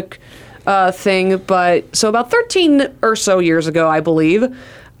real quick thing, but so about 13 or so years ago, I believe,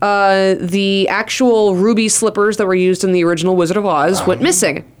 the actual ruby slippers that were used in the original Wizard of Oz went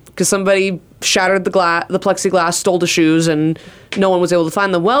missing because somebody shattered the plexiglass, stole the shoes, and no one was able to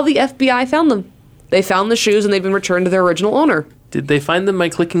find them. Well, the FBI found them. They found the shoes, and they've been returned to their original owner. Did they find them by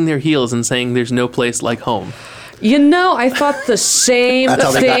clicking their heels and saying there's no place like home? You know, I thought the same That's how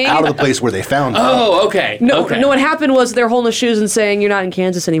they thing. got out of the place where they found them. Oh, okay. No, okay. no. What happened was they're holding the shoes and saying, "You're not in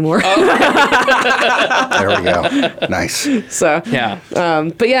Kansas anymore." There we go. Nice. So Yeah.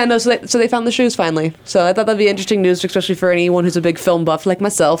 but yeah, no. So they found the shoes finally. So I thought that'd be interesting news, especially for anyone who's a big film buff like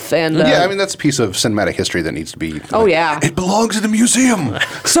myself. And Yeah, I mean, that's a piece of cinematic history that needs to be... Oh, yeah. It belongs in a museum.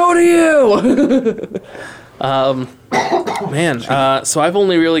 so do you. Man, so I've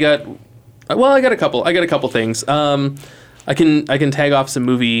only really got. Well, I got a couple things. I can tag off some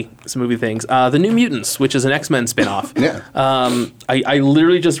movie things. The New Mutants, which is an X-Men spinoff. Yeah. I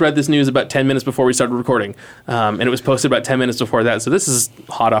literally just read this news about 10 minutes before we started recording, and it was posted about 10 minutes before that. So this is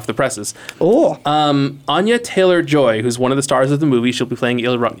hot off the presses. Oh. Anya Taylor-Joy, who's one of the stars of the movie, she'll be playing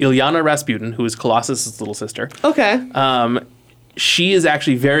Ilyana Rasputin, who is Colossus' little sister. Okay. She is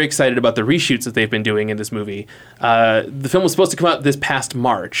actually very excited about the reshoots that they've been doing in this movie. The film was supposed to come out this past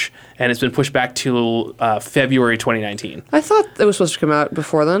March, and it's been pushed back till February 2019. I thought it was supposed to come out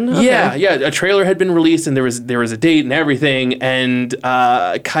before then. Okay. Yeah. A trailer had been released, and there was a date and everything, and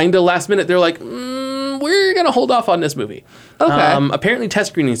kind of last minute, they're like, we're going to hold off on this movie. Okay. Apparently,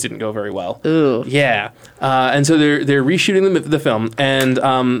 test screenings didn't go very well. Ooh. Yeah. And so they're reshooting the film. And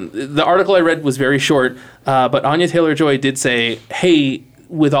the article I read was very short, but Anya Taylor-Joy did say, hey,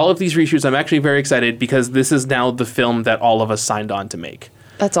 with all of these reshoots, I'm actually very excited because this is now the film that all of us signed on to make.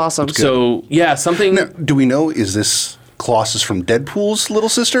 That's awesome. So, yeah, something... Now, do we know, is this Colossus from Deadpool's little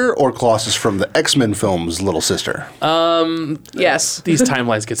sister or Colossus from the X-Men film's little sister? Yes. These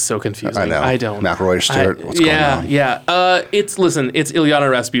timelines get so confusing. I know. I don't. McElroy, Stewart, what's going on? Yeah. It's Ilyana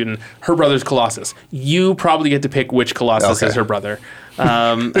Rasputin. Her brother's Colossus. You probably get to pick which Colossus Okay. is her brother.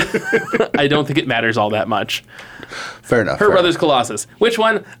 I don't think it matters all that much. Fair enough. Her fair brother's Colossus. Which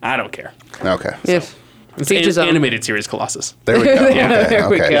one? I don't care. enough. Okay. Yes. It's Each his own. animated series Colossus. There we go. Okay, There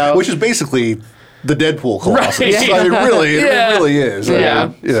we okay. go. Which is basically the Deadpool Colossus. Right. So, I mean, really, Yeah. it really is.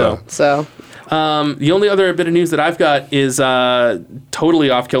 Yeah. You know. So. The only other bit of news that I've got is totally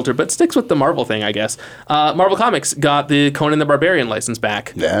off kilter, but sticks with the Marvel thing, I guess. Marvel Comics got the Conan the Barbarian license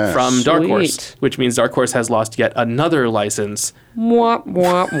back Yes. from Dark Horse, Sweet. which means Dark Horse has lost yet another license, Mwah,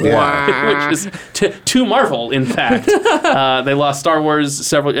 mwah, mwah. which is to Marvel, in fact. They lost Star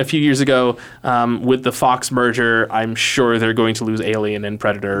Wars a few years ago with the Fox merger. I'm sure they're going to lose Alien and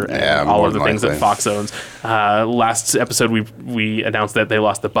Predator and all more of the than things that likely. Fox owns. Last episode, we announced that they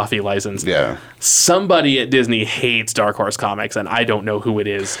lost the Buffy license. Yeah. Somebody at Disney hates Dark Horse Comics, and I don't know who it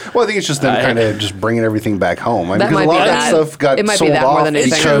is. Well, I think it's just them kind of just bringing everything back home. I mean, That because might a lot be of that that. stuff got It might be sold that more off than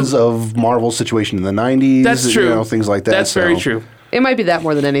anything. because of Marvel's situation in the 90s. That's true. You know, things like that. That's very so- true. It might be that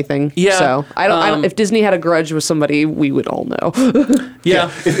more than anything. Yeah. So I don't. If Disney had a grudge with somebody, we would all know.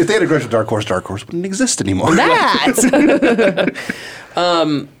 Yeah. If they had a grudge with Dark Horse wouldn't exist anymore. That.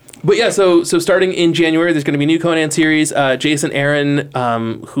 But yeah, so starting in January, there's going to be a new Conan series. Jason Aaron,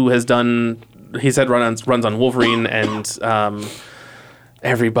 who has done, he's had runs on Wolverine and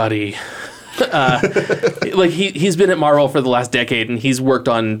everybody. He's been at Marvel for the last decade, and he's worked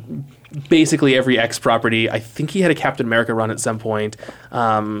on basically every X property. I think he had a Captain America run at some point.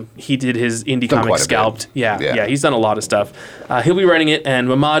 He did his indie Done comic quite a bit. Scalped. Yeah, Yeah. he's done a lot of stuff. He'll be writing it, and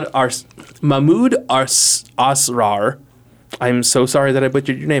Mahmoud Asrar. I'm so sorry that I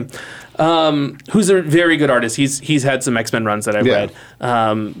butchered your name. Who's a very good artist. He's had some X-Men runs that I've read.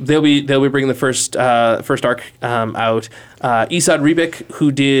 They'll be bringing the first arc out. Esad Ribic,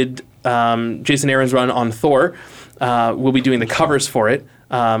 who did Jason Aaron's run on Thor, will be doing the covers for it.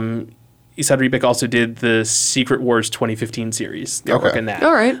 Isad Ribic also did the Secret Wars 2015 series. They're working that.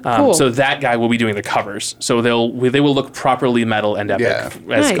 All right, cool. So that guy will be doing the covers. So they will look properly metal and epic as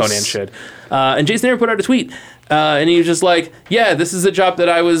Nice. Conan should. And Jason Aaron put out a tweet, and he was just like, "Yeah, this is a job that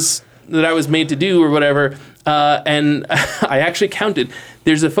I was made to do or whatever." And I actually counted.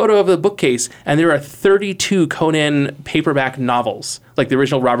 There's a photo of the bookcase, and there are 32 Conan paperback novels, like the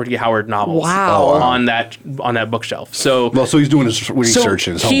original Robert E. Howard novels, Wow. on that bookshelf. So, Well, so he's doing his research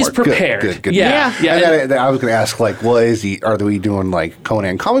and his he's homework. prepared. Good. Yeah. And I was going to ask, like, are we doing like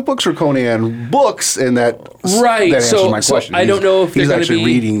Conan comic books or Conan books? And that Right. That answers So- my so question. I don't know if they're he's gonna actually be-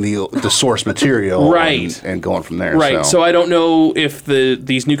 reading the source material, Right. and going from there. Right. So I don't know if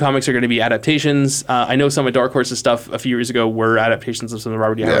these new comics are going to be adaptations. I know some of Dark Horse's stuff a few years ago were adaptations of some of the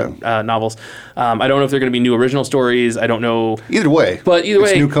Robert E. Howard novels. I don't know if they're going to be new original stories. I don't know. Either way, But either way,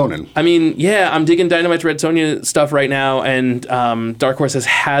 it's new Conan. I mean, yeah, I'm digging Dynamite's Red Sonja stuff right now, and Dark Horse has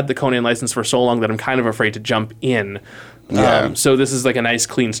had the Conan license for so long that I'm kind of afraid to jump in. Yeah. So this is like a nice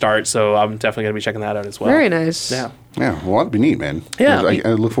clean start. So I'm definitely going to be checking that out as well. Very nice. Yeah. Yeah, well, that'd be neat, man. Yeah. I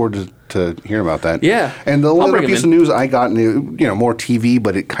look forward to hearing about that. Yeah. And the I'll only other bring him piece in. of news I got, more TV,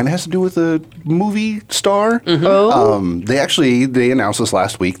 but it kind of has to do with a movie star. Mm-hmm. Oh. They announced this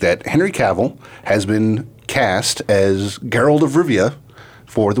last week that Henry Cavill has been cast as Geralt of Rivia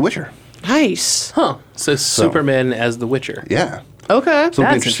for The Witcher. Nice. Huh. So Superman as the Witcher. Yeah. Okay. So it'll be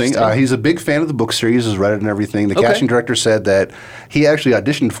That's interesting. interesting. He's a big fan of the book series, has read it and everything. The Okay. casting director said that he actually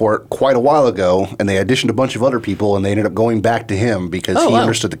auditioned for it quite a while ago, and they auditioned a bunch of other people, and they ended up going back to him because Oh, he wow.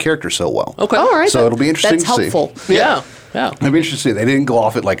 understood the character so well. Okay. All right. So it'll be interesting That's to see. helpful. Yeah. Yeah. It'll be interesting to see. They didn't go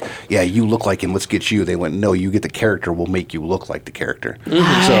off it like, yeah, you look like him, let's get you. They went, no, you get the character, we'll make you look like the character. So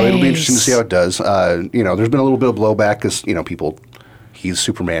it'll be interesting to see how it does. There's been a little bit of blowback because, he's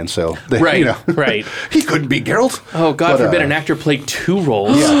Superman, so Right, right. he couldn't be Geralt. Oh, God But, forbid an actor play two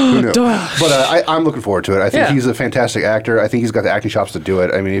roles. Yeah, who knows? But I'm looking forward to it. I think Yeah. he's a fantastic actor. I think he's got the acting chops to do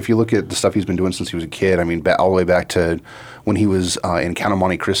it. I mean, if you look at the stuff he's been doing since he was a kid, I mean, all the way back to when he was in Count of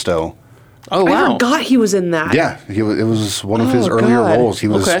Monte Cristo. Oh, I wow. forgot he was in that. Yeah, it was one of his Oh, earlier God. roles. He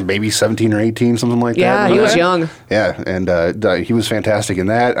was Okay. maybe 17 or 18, something like Yeah, that. he was Okay. young. Yeah, and he was fantastic in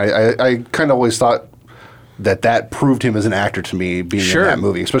that. I kind of always thought that proved him as an actor to me, being Sure. in that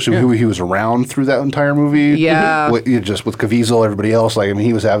movie, especially who he was around through that entire movie. Yeah. Just with Caviezel, everybody else. Like, I mean,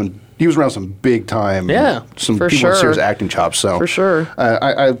 he was around some big time. Yeah, some for people with sure. serious acting chops. So For sure.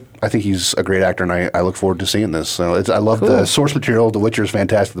 I think he's a great actor, and I look forward to seeing this. So I love the source material. The Witcher is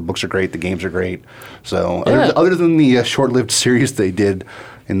fantastic. The books are great. The games are great. So Yeah. other than the short-lived series they did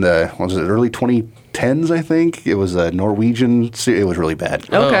in the early 2010s, I think it was a Norwegian. It was really bad.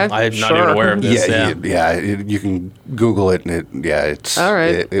 Okay. Oh, I'm not Sure. even aware of this. You can Google it, and it's All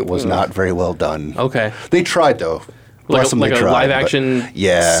right. It was not very well done. Okay. They tried though. Like Bless a, them, like they a tried, live but- action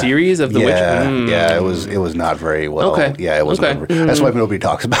yeah, series of The yeah, Witcher? Yeah, it was not very well. Okay. Yeah, it wasn't. Okay. That's why nobody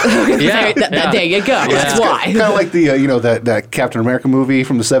talks about it. Yeah. There you go. That's why. Kind of like the that Captain America movie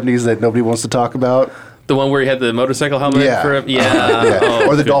from the 70s that nobody wants to talk about. The one where he had the motorcycle helmet Yeah. for yeah. Yeah. Oh,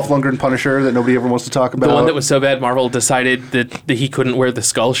 or the good. Dolph Lundgren Punisher that nobody ever wants to talk about. The one that was so bad Marvel decided that he couldn't wear the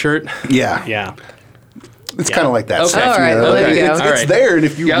skull shirt. Yeah. Yeah. It's Yeah. kind of like that. Okay. stuff, All right, well, there you go. It's All right. there, and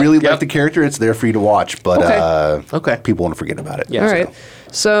if you Yep, really yep. like the character, it's there for you to watch. But Okay. people want to forget about it. Yeah. All right.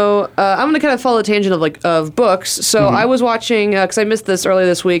 So I'm going to kind of follow the tangent of books. So I was watching, because I missed this earlier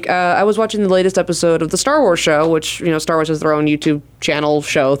this week, I was watching the latest episode of the Star Wars show, which, Star Wars has their own YouTube channel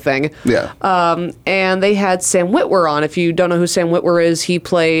show thing. Yeah. And they had Sam Witwer on. If you don't know who Sam Witwer is, he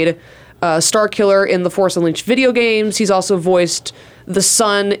played Starkiller in the Force Unleashed video games. He's also voiced the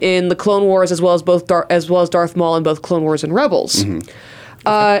Sun in the Clone Wars, as well as Darth Maul in both Clone Wars and Rebels.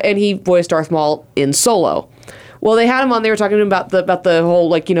 And he voiced Darth Maul in Solo. Well, they had him on. They were talking to him about the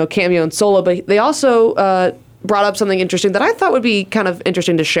whole cameo in Solo, but they also brought up something interesting that I thought would be kind of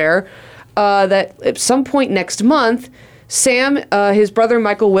interesting to share. That at some point next month, Sam, his brother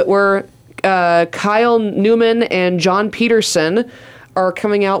Michael Witwer, Kyle Newman, and John Peterson are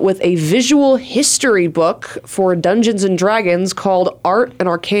coming out with a visual history book for Dungeons and Dragons called Art and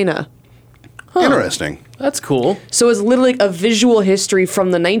Arcana. Interesting. That's cool. So it's literally a visual history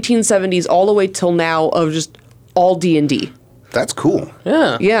from the 1970s all the way till now of just all D&D. That's cool.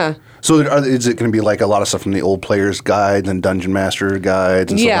 Yeah. Yeah. So is it going to be like a lot of stuff from the old players' guides and dungeon master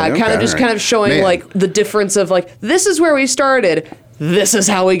guides? And Yeah, stuff like that? Okay, kind of showing Man. like the difference of like, this is where we started, this is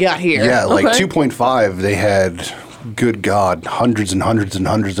how we got here. Yeah, like Okay. 2.5, they had, good God, hundreds and hundreds and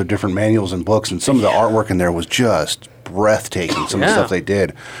hundreds of different manuals and books, and some of the artwork in there was just breathtaking. Some of the stuff they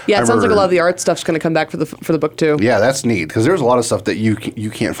did. Yeah, it sounds like a lot of the art stuff's going to come back for the book too. Yeah, that's neat because there's a lot of stuff that you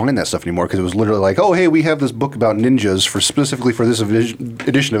can't find that stuff anymore because it was literally like, oh, hey, we have this book about ninjas specifically for this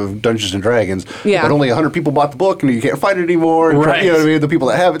edition of Dungeons and Dragons. Yeah. But only 100 people bought the book and you can't find it anymore. And Right. you know what I mean? The people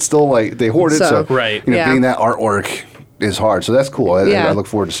that have it still like they hoard it. So Right. you know, Yeah. getting that artwork is hard. So that's cool. I look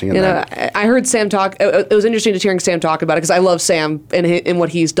forward to seeing that. I heard Sam talk. It was interesting to hearing Sam talk about it because I love Sam and what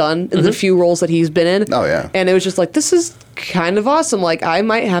he's done in the few roles that he's been in. Oh, yeah. And it was just like, this is kind of awesome. Like, I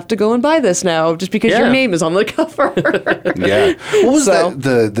might have to go and buy this now just because your name is on the cover. Yeah. What was So-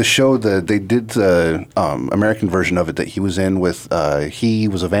 that? The show that they did the American version of it that he was in with? He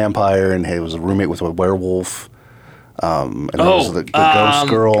was a vampire and he was a roommate with a werewolf. And that was the ghost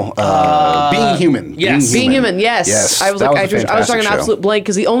girl. Being Human. Yes. Being Human, yes. Yes. I was that like, was a I was fantastic talking an show. absolute blank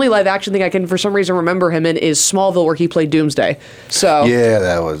because the only live action thing I can for some reason remember him in is Smallville, where he played Doomsday. So Yeah,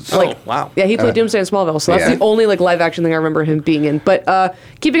 that was. Oh, wow. yeah, he played Doomsday in Smallville, so that's yeah. the only like live action thing I remember him being in. But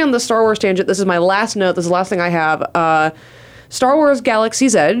keeping on the Star Wars tangent, this is my last note. This is the last thing I have. Star Wars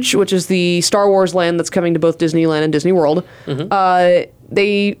Galaxy's Edge, which is the Star Wars land that's coming to both Disneyland and Disney World.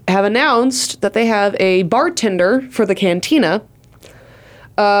 They have announced that they have a bartender for the cantina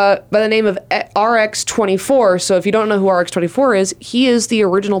by the name of RX-24. So if you don't know who RX-24 is, he is the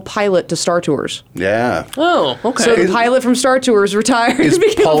original pilot to Star Tours. Yeah. Oh, okay. So the pilot from Star Tours retired. Is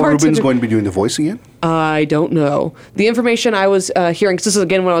became a Paul Rubens bartender. going to be doing the voice again? I don't know. The information I was hearing, because this is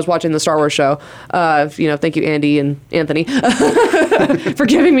again when I was watching the Star Wars show. Thank you, Andy and Anthony, for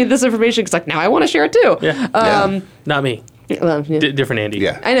giving me this information. Because like now I want to share it too. Yeah. Not me. Well, yeah. Different Andy.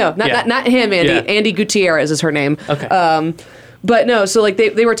 Yeah. I know, not him, Andy. Yeah. Andy Gutierrez is her name. Okay. But no, so like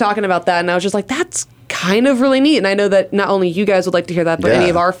they were talking about that, and I was just like, that's kind of really neat. And I know that not only you guys would like to hear that, but Yeah. any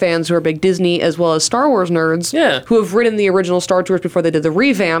of our fans who are big Disney as well as Star Wars nerds, who have ridden the original Star Tours before they did the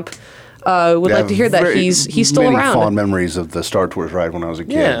revamp, would like to hear that he's still many around. fond memories of the Star Tours ride when I was a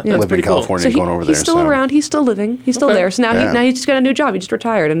kid. Yeah, that's Living pretty in cool. California So and going over there. he's still around. He's still living. He's still Okay. there. So now he just got a new job. He just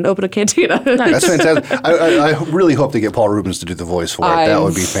retired and opened a cantina. That's fantastic. I really hope they get Paul Rubens to do the voice for it. That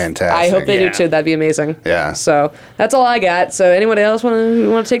would be fantastic. I hope they Yeah. do too. That'd be amazing. Yeah. So that's all I got. So anybody else want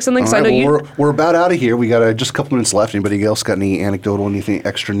to take something? All 'Cause I right, know well, we're about out of here. We got just a couple minutes left. Anybody else got any anecdotal, anything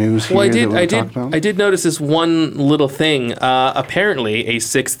extra news here? Well, I I did notice this one little thing. Apparently, a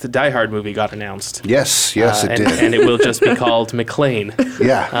 6th Die Hard movie got announced. Yes, it did. And it will just be called McClane.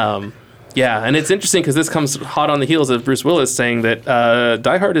 Yeah. Yeah, and it's interesting because this comes hot on the heels of Bruce Willis saying that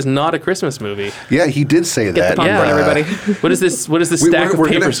Die Hard is not a Christmas movie. Yeah, he did say that. popcorn, everybody. What is this? What is this stack of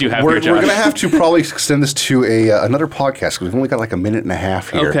papers you have we're, here, Josh? We're going to have to probably extend this to another podcast because we've only got like a minute and a half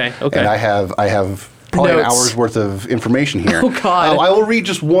here. Okay. And I have probably Notes. an hour's worth of information here. Oh, God. I will read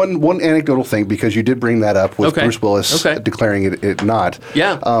just one anecdotal thing because you did bring that up with Okay. Bruce Willis Okay. declaring it not.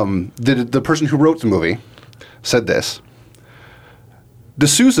 Yeah. The person who wrote the movie said this.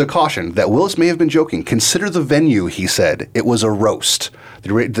 D'Souza cautioned that Willis may have been joking. Consider the venue, he said. It was a roast.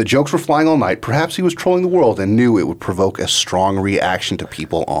 The jokes were flying all night. Perhaps he was trolling the world and knew it would provoke a strong reaction to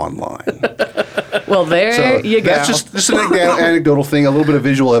people online. Well, there you go. That's just an anecdotal thing, a little bit of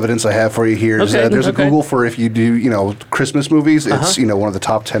visual evidence I have for you here. Okay, There's a okay. Google for if you do, Christmas movies. It's, one of the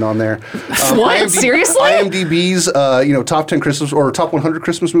top 10 on there. What? Seriously? IMDb's, top 10 Christmas or top 100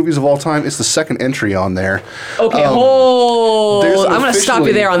 Christmas movies of all time. It's the second entry on there. Okay, there's hold. an I'm going to stop you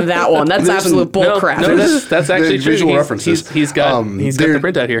officially- there on that one. That's there's an- absolute bullcrap. No, that's actually The true. visual He's- references. He's got the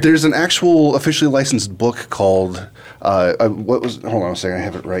printout here. There's an actual officially licensed book called hold on a second, I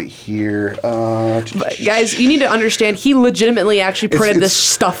have it right here. Guys, you need to understand, he legitimately actually printed this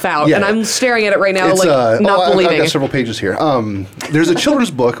it's- stuff out, yeah. and I'm staring at it right now, It's, not I've believing got it. several pages here. There's a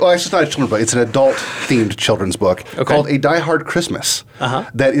children's book. Oh, actually, it's not a children's book. It's an adult-themed children's book called A Die Hard Christmas.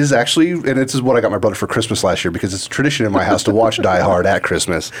 That is actually, and this is what I got my brother for Christmas last year because it's a tradition in my house to watch Die Hard at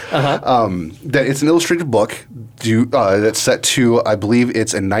Christmas. That it's an illustrated book that's set to, I believe,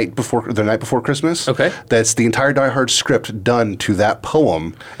 it's the night before Christmas. Okay. That's the entire Die Hard script done to that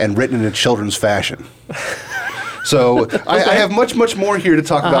poem and written in a children's fashion. So I have much more here to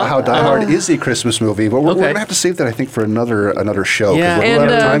talk about how Die Hard is a Christmas movie, but we're going to have to save that, I think, for another show because Yeah. we're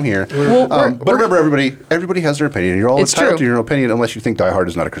out of time here. But we're- remember, everybody has their opinion. You're all It's entitled true. to your own opinion, unless you think Die Hard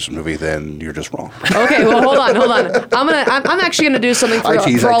is not a Christmas movie, then you're just wrong. Okay, well, hold on. I'm actually gonna do something I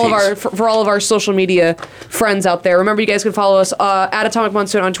tease. for all of our social media friends out there. Remember, you guys can follow us at Atomic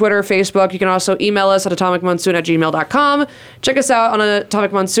Monsoon on Twitter, Facebook. You can also email us at atomicmonsoon@gmail.com. Check us out on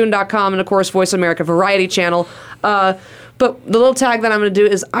atomicmonsoon.com and of course Voice America Variety Channel. But the little tag that I'm going to do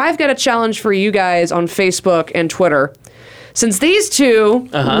is I've got a challenge for you guys on Facebook and Twitter. Since these two,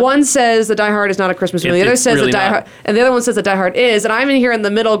 one says that Die Hard is not a Christmas movie, the other It's says really that Die not. Hard, and the other one says that Die Hard is, and I'm in here in the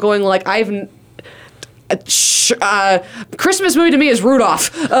middle going like Christmas movie to me is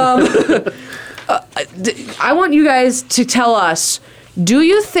Rudolph. I want you guys to tell us, do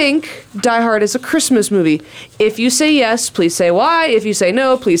you think Die Hard is a Christmas movie? If you say yes, please say why. If you say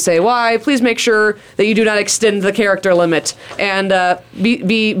no, please say why. Please make sure that you do not extend the character limit. And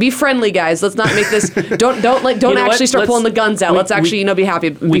be friendly, guys. Let's not make this. Don't actually start pulling the guns out. Let's actually be happy,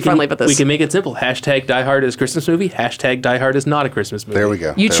 be friendly about this. We can make it simple. Hashtag Die Hard is Christmas movie. Hashtag Die Hard is not a Christmas movie. There we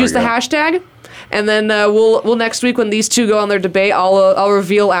go. You choose the hashtag, and then we'll next week when these two go on their debate, I'll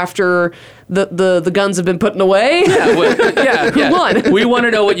reveal after the guns have been put away. Who won? We want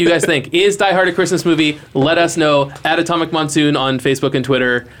to know what you guys think. Is Die Hard a Christmas movie? Let us know at Atomic Monsoon on Facebook and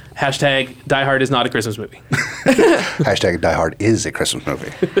Twitter. Hashtag Die Hard is not a Christmas movie. Hashtag Die Hard is a Christmas movie.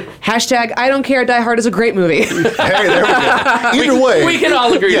 Hashtag I don't care. Die Hard is a great movie. Hey, there we go. Either way, we can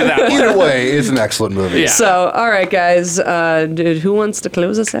all agree with that one. Either way, it's an excellent movie. Yeah. So, all right, guys. Who wants to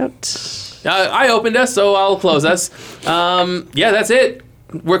close us out? I opened us, so I'll close us. That's it.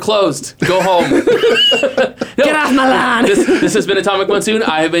 We're closed. Go home. Get off my lawn. This has been Atomic Monsoon.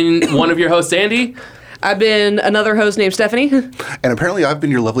 I have been one of your hosts, Andy. I've been another host named Stephanie. And apparently I've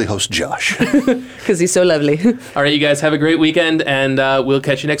been your lovely host, Josh. Because he's so lovely. All right, you guys have a great weekend, and we'll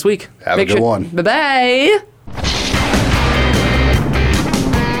catch you next week. Have a good one. Bye-bye.